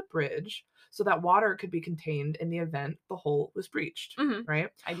closed from the bridge so that water could be contained in the event the hull was breached, right?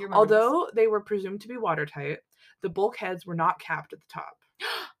 I do remember Although they were presumed to be watertight, the bulkheads were not capped at the top.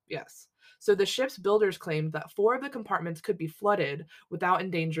 Yes. So the ship's builders claimed that 4 of the compartments could be flooded without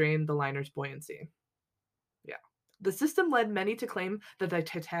endangering the liner's buoyancy. Yeah. The system led many to claim that the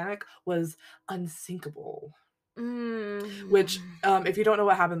Titanic was unsinkable. Which, if you don't know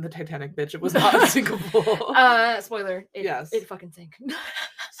what happened to the Titanic, bitch, it was not unsinkable. Spoiler. It fucking sank.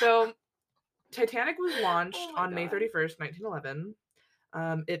 So, Titanic was launched on May 31st, 1911.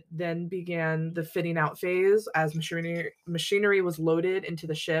 It then began the fitting out phase as machinery was loaded into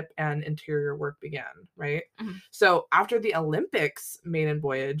the ship and interior work began, right? Mm-hmm. So after the Olympics maiden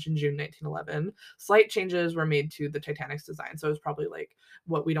voyage in June 1911, slight changes were made to the Titanic's design. So it was probably like,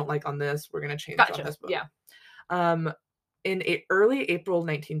 what we don't like on this, we're going to change on this boat. Yeah. In early April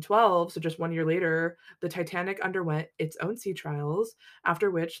 1912, so just 1 year later, the Titanic underwent its own sea trials,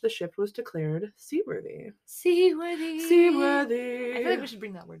 after which the ship was declared seaworthy. Seaworthy. Seaworthy. I feel like we should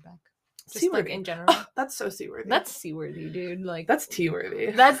bring that word back. Just seaworthy. Like in general. Oh, that's so seaworthy. That's seaworthy, dude. Like that's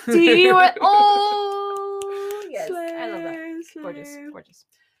tea-worthy. That's tea-worthy. Oh, yes. Slay, I love that. Slay. Gorgeous. Gorgeous.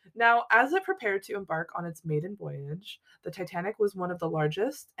 Now, as it prepared to embark on its maiden voyage, the Titanic was one of the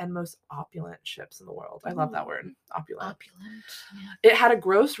largest and most opulent ships in the world. I love that word, opulent. Opulent. Yeah. It had a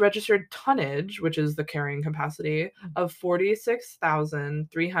gross registered tonnage, which is the carrying capacity, of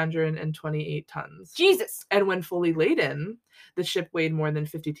 46,328 tons. Jesus! And when fully laden, the ship weighed more than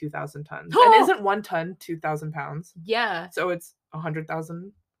 52,000 tons. And isn't 1 ton 2,000 pounds? Yeah. So it's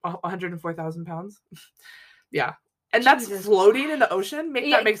 104,000 pounds? Yeah. And that's floating in the ocean?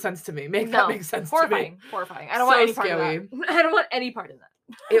 That make sense to me. That make sense to me. Horrifying. I don't want any part of that. I don't want any part of that.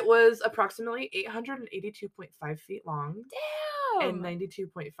 It was approximately 882.5 feet long. Damn! And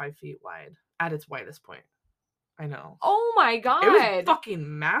 92.5 feet wide at its widest point. I know. Oh my god. It was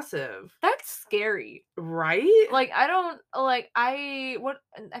fucking massive. That's scary. Right? Like, I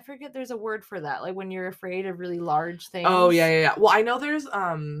forget there's a word for that. Like, when you're afraid of really large things. Oh, yeah. Well, I know there's,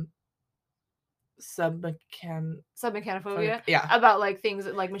 Submechanophobia. Yeah. About like things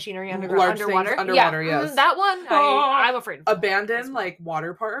like machinery underwater. Underwater, yes. That one I'm afraid of. Abandoned like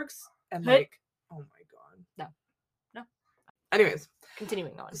water parks and like oh my god. No. Anyways.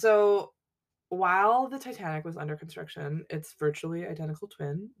 Continuing on. So while the Titanic was under construction, its virtually identical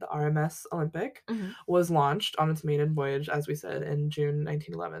twin, the RMS Olympic, was launched on its maiden voyage, as we said, in June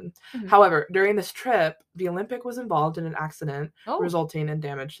 1911. However, during this trip, the Olympic was involved in an accident, resulting in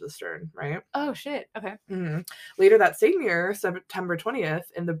damage to the stern, right? Oh, shit. Okay. Later that same year, September 20th,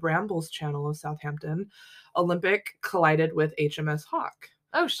 in the Brambles Channel of Southampton, Olympic collided with HMS Hawke.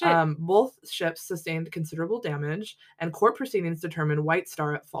 Oh, shit. Both ships sustained considerable damage, and court proceedings determined White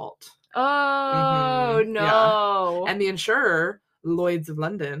Star at fault. Oh, no. Yeah. And the insurer, Lloyd's of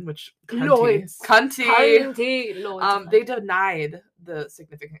London, which Lloyd's. They denied the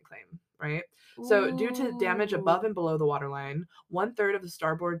significant claim, right? So due to damage above and below the waterline, 1/3 of the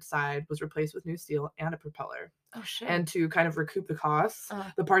starboard side was replaced with new steel and a propeller. Oh, shit. And to kind of recoup the costs,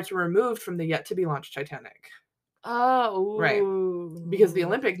 the parts were removed from the yet-to-be-launched Titanic. Oh. Right. Because the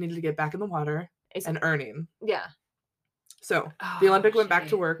Olympic needed to get back in the water and earning. Yeah. So the Olympic went back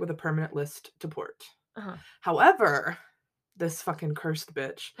to work with a permanent list to port. However, this fucking cursed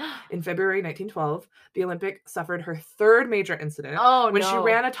bitch, in February 1912, the Olympic suffered her third major incident when she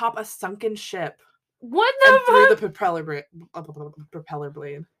ran atop a sunken ship. What the fuck? Through the propeller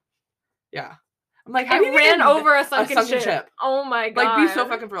blade. Yeah. I'm like, how do you ran over a sunken ship? Oh my god. Like, be so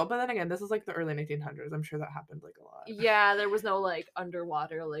fucking for real. But then again, this is like the early 1900s. I'm sure that happened like a lot. Yeah, there was no like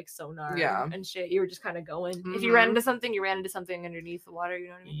underwater like sonar and shit. You were just kind of going. Mm-hmm. If you ran into something, you ran into something underneath the water. You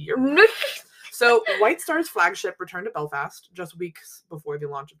know what I mean? Yep. So White Star's flagship returned to Belfast just weeks before the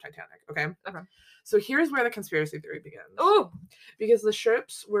launch of Titanic. Okay. So here's where the conspiracy theory begins. Oh, because the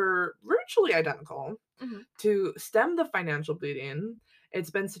ships were virtually identical. To stem the financial bleeding, it's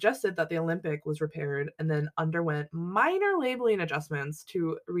been suggested that the Olympic was repaired and then underwent minor labeling adjustments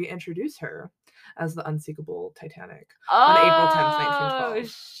to reintroduce her as the unsinkable Titanic on April 10th, 1912. Oh,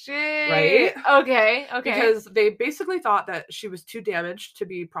 shit. Right? Okay. Because they basically thought that she was too damaged to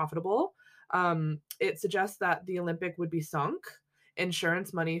be profitable. It suggests that the Olympic would be sunk,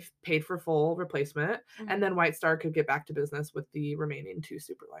 insurance money paid for full replacement, and then White Star could get back to business with the remaining 2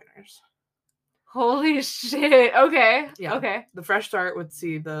 superliners. Holy shit. Okay. Yeah. Okay. The fresh start would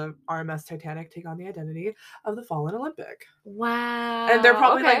see the RMS Titanic take on the identity of the fallen Olympic. Wow. And they're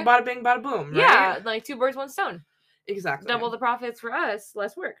probably like bada bing, bada boom, right? Yeah, like 2 birds, 1 stone. Exactly. Double the profits for us,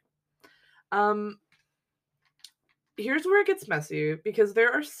 less work. Here's where it gets messy, because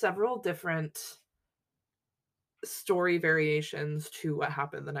there are several different story variations to what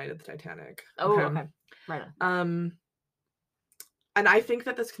happened the night of the Titanic. Okay. Right on. And I think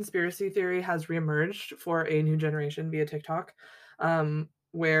that this conspiracy theory has reemerged for a new generation via TikTok,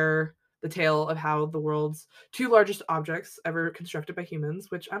 where the tale of how the world's 2 largest objects ever constructed by humans,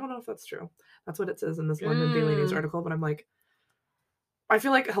 which I don't know if that's true. That's what it says in this London Daily News article, but I'm like, I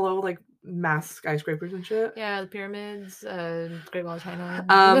feel like, hello, like mass skyscrapers and shit. Yeah, the pyramids, Great Wall of China.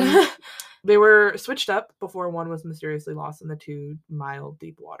 They were switched up before one was mysteriously lost in the 2-mile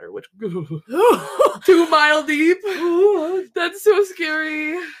deep water, which 2 mile deep. That's so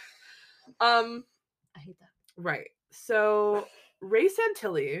scary. I hate that. Right. So Ray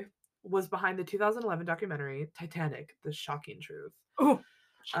Santilli was behind the 2011 documentary Titanic: The Shocking Truth.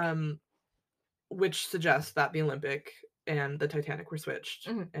 Which suggests that the Olympic and the Titanic were switched.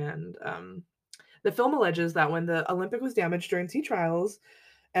 And the film alleges that when the Olympic was damaged during sea trials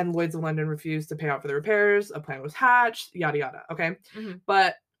and Lloyd's of London refused to pay out for the repairs, a plan was hatched, yada yada. Okay.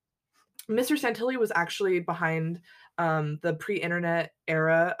 But Mr. Santilli was actually behind the pre-internet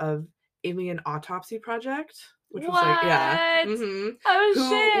era of Alien Autopsy Project, which was like, yeah.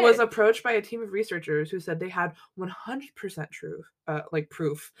 Who was approached by a team of researchers who said they had 100%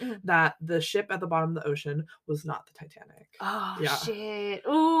 proof that the ship at the bottom of the ocean was not the Titanic. Oh, shit.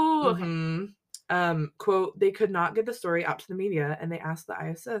 Ooh, okay. Quote, they could not get the story out to the media, and they asked that I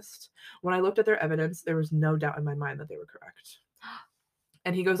assist. When I looked at their evidence, there was no doubt in my mind that they were correct.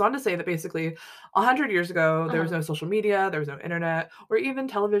 And he goes on to say that basically 100 years ago, there was no social media, there was no internet, or even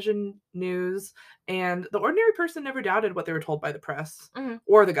television news, and the ordinary person never doubted what they were told by the press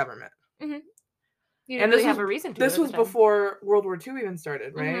or the government. You didn't really have a reason to. This was before World War II even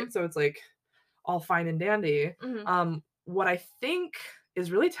started, right? So it's like all fine and dandy. What I think is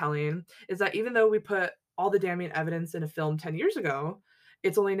really telling is that even though we put all the damning evidence in a film 10 years ago,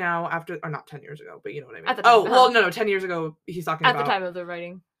 it's only now after, or not 10 years ago, but you know what I mean. At the time, no, 10 years ago, he's talking about. At the time of the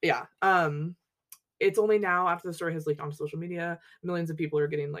writing. Yeah. It's only now after the story has leaked onto social media, millions of people are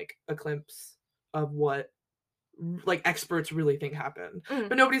getting like a glimpse of what like experts really think happened.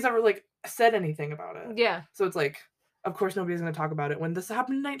 But nobody's ever like said anything about it. Yeah. So it's like, of course nobody's going to talk about it when this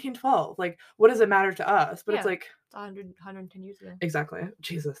happened in 1912. Like, what does it matter to us? But it's like 110 years ago. Exactly.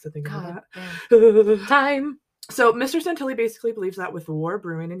 Jesus, to think about that. Time. So Mr. Santilli basically believes that with the war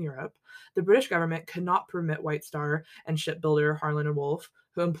brewing in Europe, the British government could not permit White Star and shipbuilder Harland and Wolff,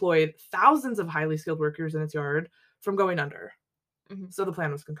 who employed thousands of highly skilled workers in its yard, from going under. So the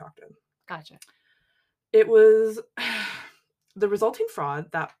plan was concocted. Gotcha. It was the resulting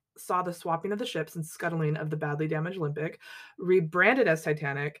fraud that saw the swapping of the ships and scuttling of the badly damaged Olympic rebranded as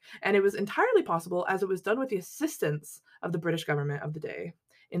Titanic, and it was entirely possible as it was done with the assistance of the British government of the day.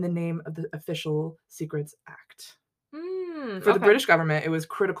 in the name of the Official Secrets Act. For the British government, it was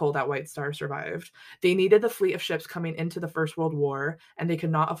critical that White Star survived. They needed the fleet of ships coming into the First World War, and they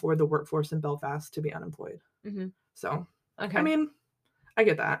could not afford the workforce in Belfast to be unemployed. So, I mean, I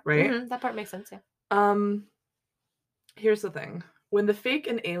get that, right? That part makes sense, yeah. Here's the thing. When the fake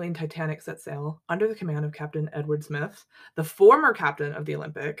and alien Titanic set sail under the command of Captain Edward Smith, the former captain of the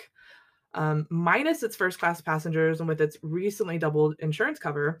Olympic, minus its first-class passengers and with its recently doubled insurance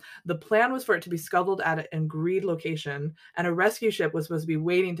cover, the plan was for it to be scuttled at an agreed location, and a rescue ship was supposed to be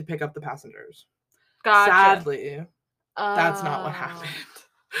waiting to pick up the passengers. Gotcha. Sadly, that's not what happened.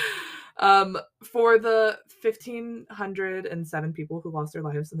 For the 1,507 people who lost their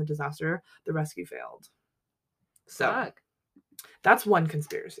lives in the disaster, the rescue failed. So, that's one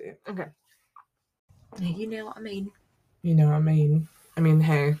conspiracy. Okay. You know what I mean. You know what I mean. I mean,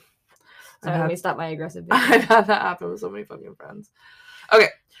 hey. Sorry, let me stop my aggressive behavior. I've had that happen with so many fucking friends. Okay,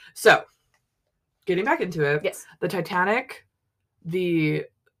 so getting back into it. Yes. The Titanic, the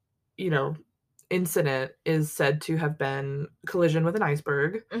incident is said to have been collision with an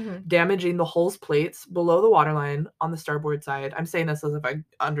iceberg, damaging the hull's plates below the waterline on the starboard side. I'm saying this as if I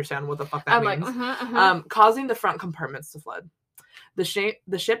understand what the fuck that means. Causing the front compartments to flood. The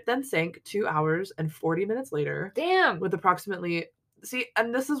ship then sank 2 hours and 40 minutes later. Damn. With approximately... See,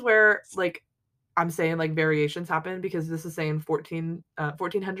 and this is where, like, I'm saying, like, variations happen, because this is saying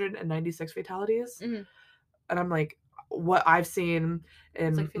 1,496 fatalities. And I'm like, what I've seen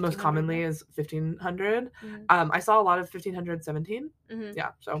in like most commonly is 1,500. I saw a lot of 1,517. Yeah,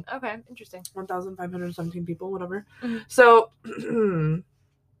 so. Okay, interesting. 1,517 people, whatever. So,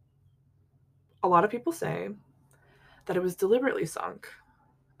 a lot of people say that it was deliberately sunk.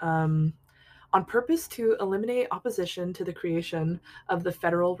 On purpose to eliminate opposition to the creation of the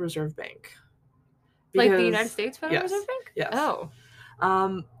Federal Reserve Bank. Because, like the United States Federal Reserve Bank? Yes. Oh.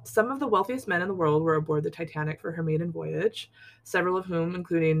 Some of the wealthiest men in the world were aboard the Titanic for her maiden voyage, several of whom,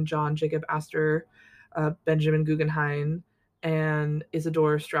 including John Jacob Astor, Benjamin Guggenheim, and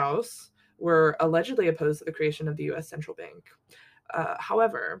Isidor Straus, were allegedly opposed to the creation of the U.S. Central Bank.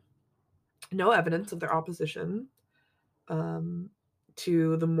 However, no evidence of their opposition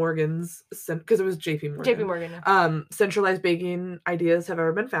to the Morgans, because it was J.P. Morgan. Yeah. Centralized banking ideas have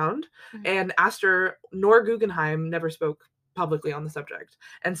ever been found, and Astor nor Guggenheim never spoke publicly on the subject.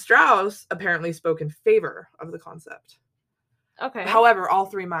 And Strauss apparently spoke in favor of the concept. Okay. However, all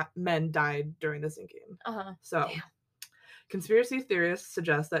three men died during the sinking. So, conspiracy theorists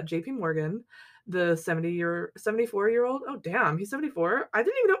suggest that J.P. Morgan, the 74-year-old, oh damn, he's 74. I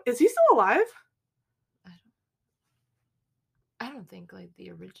didn't even know, is he still alive? I don't think like the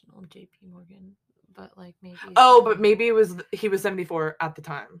original J.P. Morgan, but like maybe. Oh, but maybe he was 74 at the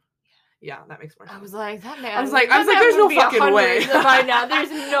time. Yeah, that makes more sense. I was like, that man. I was like, there's no fucking way. By now, there's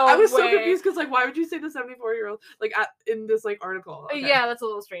no way. I was so confused because like, why would you say the 74-year-old like in this like article? Okay. Yeah, that's a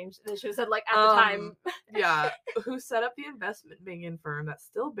little strange. They should have said like at the time. Yeah, who set up the investment banking firm that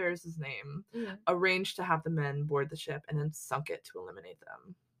still bears his name, arranged to have the men board the ship and then sunk it to eliminate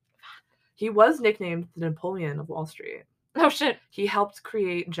them. He was nicknamed the Napoleon of Wall Street. Oh shit. He helped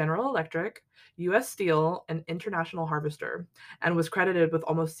create General Electric, U.S. Steel, and International Harvester, and was credited with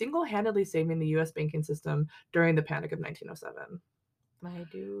almost single-handedly saving the U.S. banking system during the Panic of 1907. I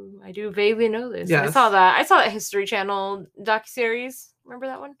do vaguely know this. Yes. I saw that History Channel docuseries. Remember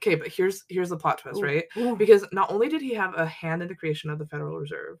that one? Okay, but here's the plot twist, right? Because not only did he have a hand in the creation of the Federal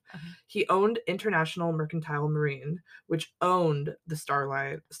Reserve, he owned International Mercantile Marine, which owned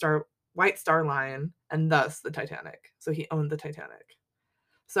the White Star Line, and thus the Titanic. So he owned the Titanic.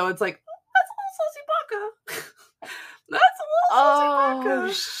 So it's like, that's a little Susie Baca. That's a little Susie Baca.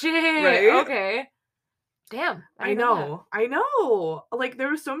 Oh, shit. Right? Okay. Damn. I know. Like, there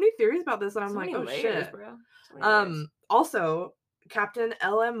were so many theories about this, and I'm like, oh, layers, shit. Bro. So also, Captain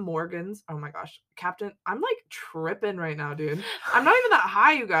L.M. Morgan's, oh my gosh, I'm like tripping right now, dude. I'm not even that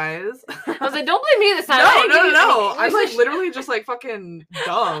high, you guys. I was like, don't blame me this time. No. I'm like literally just like fucking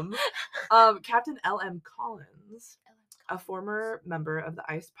dumb. Captain L.M. Collins, a former member of the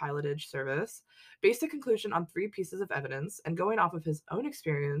ice pilotage service, based a conclusion on 3 pieces of evidence, and going off of his own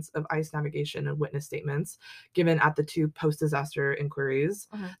experience of ice navigation and witness statements given at the 2 post-disaster inquiries,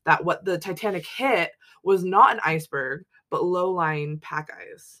 that what the Titanic hit was not an iceberg, but low-lying pack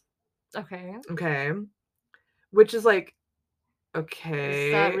ice. Okay. Which is like, okay.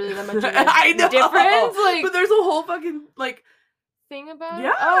 Is that really that much of a I know. difference? Like, but there's a whole fucking like thing about it?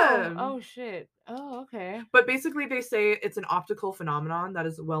 Yeah. Oh shit. Oh, okay. But basically, they say it's an optical phenomenon that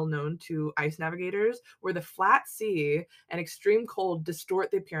is well known to ice navigators, where the flat sea and extreme cold distort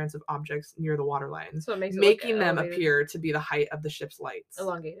the appearance of objects near the waterline, so it makes making them appear to be the height of the ship's lights.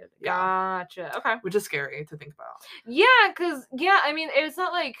 Elongated. Yeah. Gotcha. Okay. Which is scary to think about. Yeah, because I mean, it's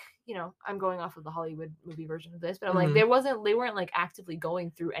not like, I'm going off of the Hollywood movie version of this, but I'm like, they weren't like actively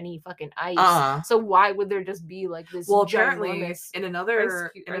going through any fucking ice. So why would there just be like this? Well, apparently, in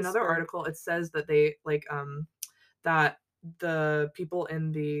another article, it says that they like that the people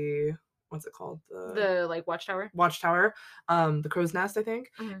in the what's it called, the like watchtower, the crow's nest, I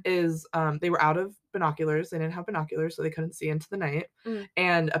think, is they were out of binoculars. They didn't have binoculars, so they couldn't see into the night.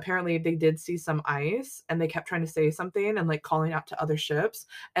 And apparently they did see some ice, and they kept trying to say something and like calling out to other ships,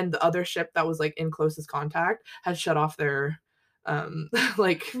 and the other ship that was like in closest contact had shut off their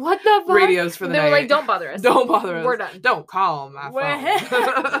like what the fuck? Radios for the night. They were like, don't bother us, we're done, don't call my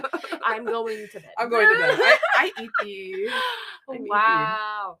phone. I'm going to bed. I eat the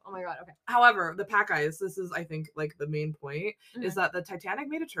wow. Oh my god. Okay. However, the pack ice, this is, I think, like the main point, is that the Titanic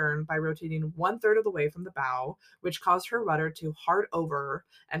made a turn by rotating 1/3 of the way from the bow, which caused her rudder to hard over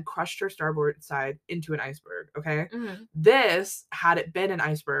and crushed her starboard side into an iceberg. Okay. This, had it been an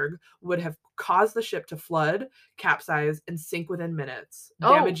iceberg, would have caused the ship to flood, capsize, and sink within minutes,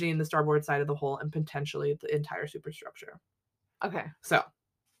 damaging the starboard side of the hull and potentially the entire superstructure. Okay. So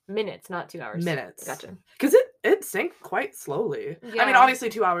minutes, not 2 hours. Minutes. Gotcha. Because it sank quite slowly. Yeah. I mean, obviously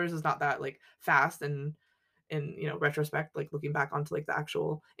 2 hours is not that like fast and in retrospect, like looking back onto like the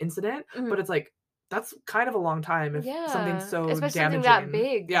actual incident, but it's like that's kind of a long time if something's so especially damaging. Something that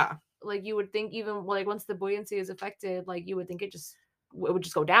big. Yeah. Like you would think even like once the buoyancy is affected, like you would think it would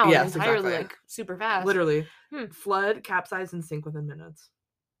just go down entirely, like super fast. Literally. Flood, capsize, and sink within minutes.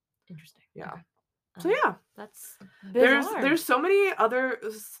 Interesting. Yeah. Okay. So yeah, that's bizarre. There's so many other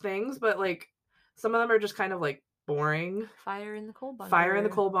things, but like some of them are just kind of like boring. Fire in the coal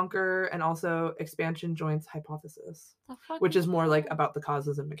bunker, and also expansion joints hypothesis, which is more like about the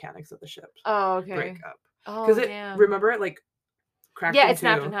causes and mechanics of the ship. Oh, okay. Breakup. Oh, because remember it like cracked. Yeah, it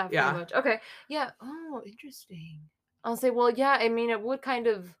snapped in half. Yeah. Pretty much. Okay. Yeah. Oh, interesting. I'll say, well, yeah. I mean, it would kind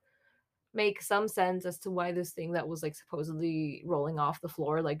of make some sense as to why this thing that was like supposedly rolling off the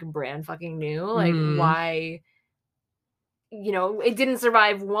floor like brand fucking new, like why it didn't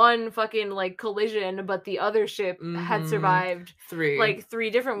survive one fucking like collision, but the other ship had survived three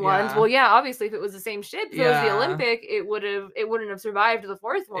different ones. Well, yeah, obviously if it was the same ship, if it was the Olympic, it wouldn't have survived the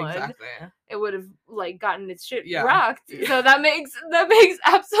fourth one. Exactly. It would have like gotten its ship rocked. So that makes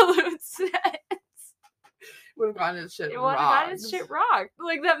absolute sense. Would have gotten its shit rocked.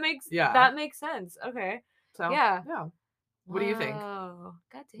 Like that makes sense. Okay. So yeah. What do you think?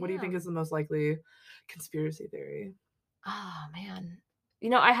 What do you think is the most likely conspiracy theory? Oh man.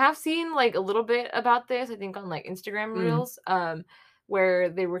 I have seen like a little bit about this, I think on like Instagram Reels, where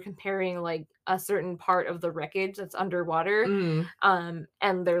they were comparing like a certain part of the wreckage that's underwater. And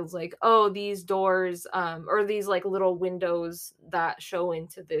there's like, oh, these doors, or these like little windows that show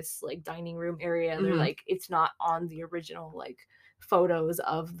into this like dining room area, and they're like, it's not on the original like photos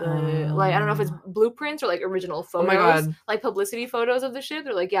of the like, I don't know if it's blueprints or like original photos. Oh my God. Like publicity photos of the ship.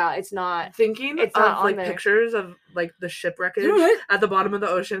 They're like, yeah, it's not. It's not on like there. Pictures of like the ship wreckage at the bottom of the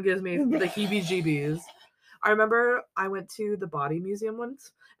ocean gives me the heebie-jeebies. I remember I went to the Body Museum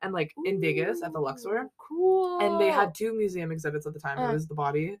once, and like in Vegas at the Luxor. Cool. And they had 2 museum exhibits at the time. It was the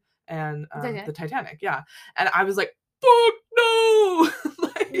Body and the Titanic. Yeah. And I was like, fuck no.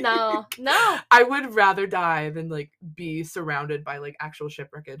 Like, no. I would rather die than like be surrounded by like actual ship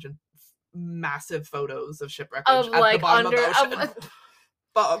wreckage and massive photos of ship wreckage at the bottom of the ocean.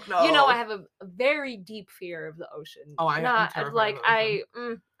 Fuck no. I have a very deep fear of the ocean. Oh, I'm terrified like of the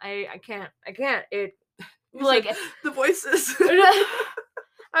ocean. I can't. It you like the voices.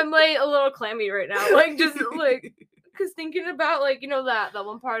 I'm like a little clammy right now, like just like because thinking about like that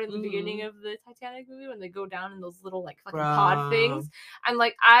one part in the beginning of the Titanic movie when they go down in those little like fucking pod things, I'm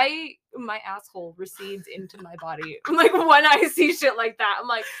like my asshole recedes into my body. I'm like when I see shit like that, I'm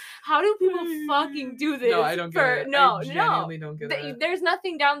like, how do people fucking do this? No, I don't get it. I genuinely don't get it. There's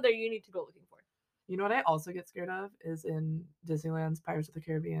nothing down there you need to go looking for. You know what I also get scared of is in Disneyland's Pirates of the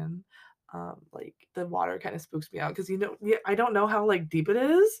Caribbean. Like the water kind of spooks me out because I don't know how like deep it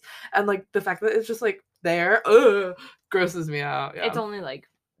is, and like the fact that it's just like there grosses me out. It's only like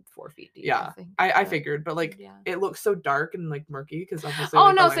 4 feet deep. Yeah, I figured, but like it looks so dark and like murky because obviously.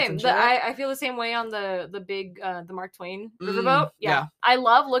 Oh no, same. I feel the same way on the big the Mark Twain riverboat. Yeah, I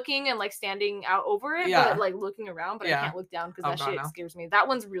love looking and like standing out over it, but like looking around, but I can't look down because that shit scares me. That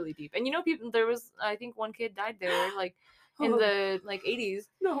one's really deep, and people. There was I think one kid died there like. in the like 80s.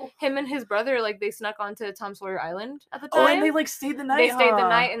 No. Him and his brother, like, they snuck onto Tom Sawyer Island at the time. Oh, and they like stayed the night. They stayed the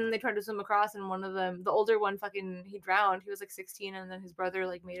night, and they tried to swim across, and one of them, the older one, he drowned. He was like 16, and then his brother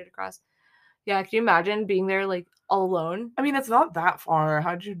like made it across. Yeah, can you imagine being there like all alone? I mean, it's not that far.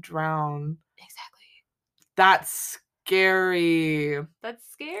 How'd you drown? Exactly. That's scary. That's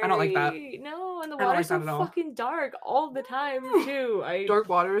scary. I don't like that. No, and the water's so fucking dark all the time too. Dark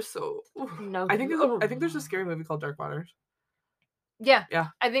Waters. So no, I think there's a scary movie called Dark Waters. Yeah. Yeah.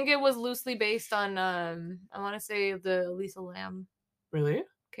 I think it was loosely based on I want to say the Lisa Lamb. Really?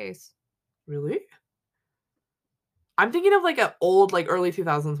 Case. Really? I'm thinking of like an old, like early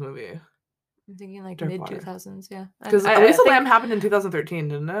 2000s movie. I'm thinking like mid 2000s, yeah. Because Lisa Lamb happened in 2013,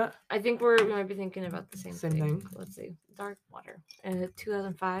 didn't it? I think we might be thinking about the same thing. Let's see. Dark Water.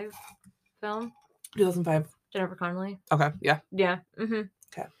 2005 film. 2005. Jennifer Connelly. Okay, yeah. Yeah. Mm-hmm.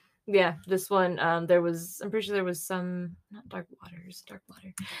 Okay. Yeah, this one, I'm pretty sure there was some, not Dark Water.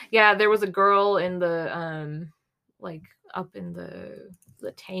 Yeah, there was a girl in the, like, up in the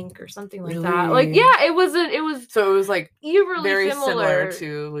tank or something like that. Like, yeah, it was. So it was like eerily very similar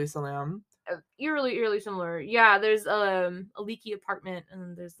to Lisa Lamb. Eerily similar. Yeah, there's a leaky apartment,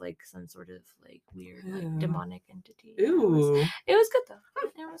 and there's like some sort of like weird like demonic entity. Ooh. It was good though.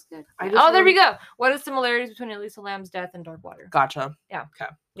 It was good. There we go. What are the similarities between Lisa Lamb's death and Dark Water? Gotcha. Yeah. Okay.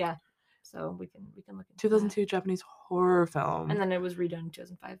 Yeah. So we can look into 2002 Japanese horror film. And then it was redone in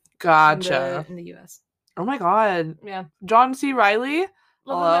 2005. Gotcha. In the US. Oh my god. Yeah. John C. Reilly.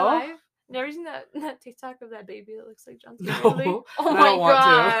 Hello. Never seen that TikTok of that baby that looks like John C. No, Reilly? Oh my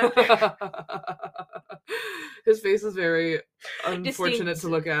god. His face is very unfortunate to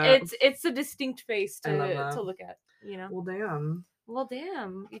look at. It's a distinct face to look at, you know. Well,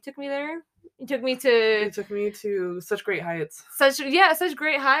 damn. You took me there. You took me to such great heights. Such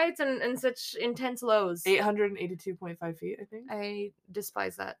great heights and such intense lows. 882.5 feet, I think. I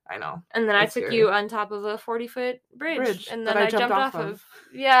despise that. I know. And then I took you on top of a 40-foot bridge. And then I jumped off of.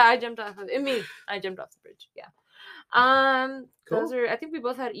 Yeah, I jumped off of it. I jumped off the bridge. Yeah. Cool. Those are, I think we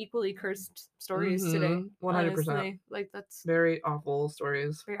both had equally cursed stories today. 100%. Like, that's very awful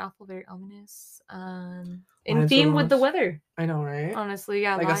stories. Very awful, very ominous. In theme with the weather. I know, right? Honestly,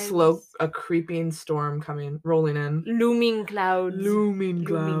 yeah. Like a creeping storm rolling in. Looming clouds.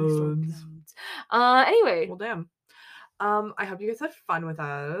 Anyway. Well, damn. I hope you guys had fun with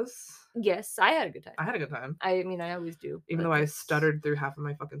us. Yes, I had a good time. I had a good time. I mean, I always do. Even though I stuttered through half of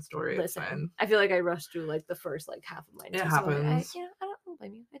my fucking story. Listen, I feel like I rushed through like the first like half of my notes. It happens. So I don't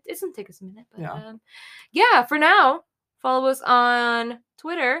blame you. It doesn't take us a minute, but yeah. For now, follow us on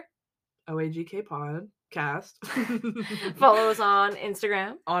Twitter. OAGK Podcast. Follow us on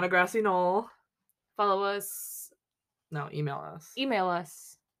Instagram. On a Grassy Knoll. Follow us. No, email us. Email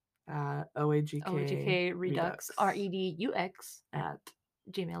us. OAGK Redux REDUX at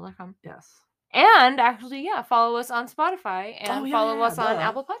gmail.com. Yes. And actually, follow us on Spotify and follow us on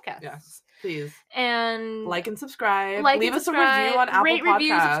Apple Podcasts. Yes, please. And like and subscribe. Leave us a review on Apple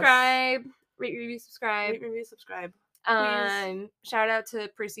Podcasts. Rate, review, subscribe. Shout out to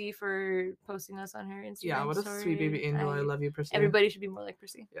Prissy for posting us on her Instagram. Yeah, what a sweet baby angel. I love you, Prissy. Everybody should be more like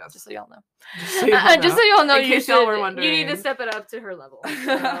Prissy. Yes. Just so y'all know. Just so y'all know, you need to step it up to her level. So,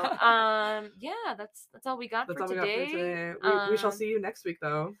 yeah, that's all we got for today. We shall see you next week,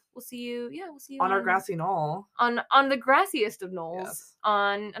 though. We'll see you on our grassy knoll. On the grassiest of knolls. Yes.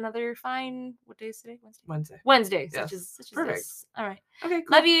 On another fine. What day is today? Wednesday. Yes. Such as perfect. this. All right. Okay.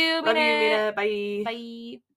 Cool. Love you. Love you, Mina. Bye. Bye.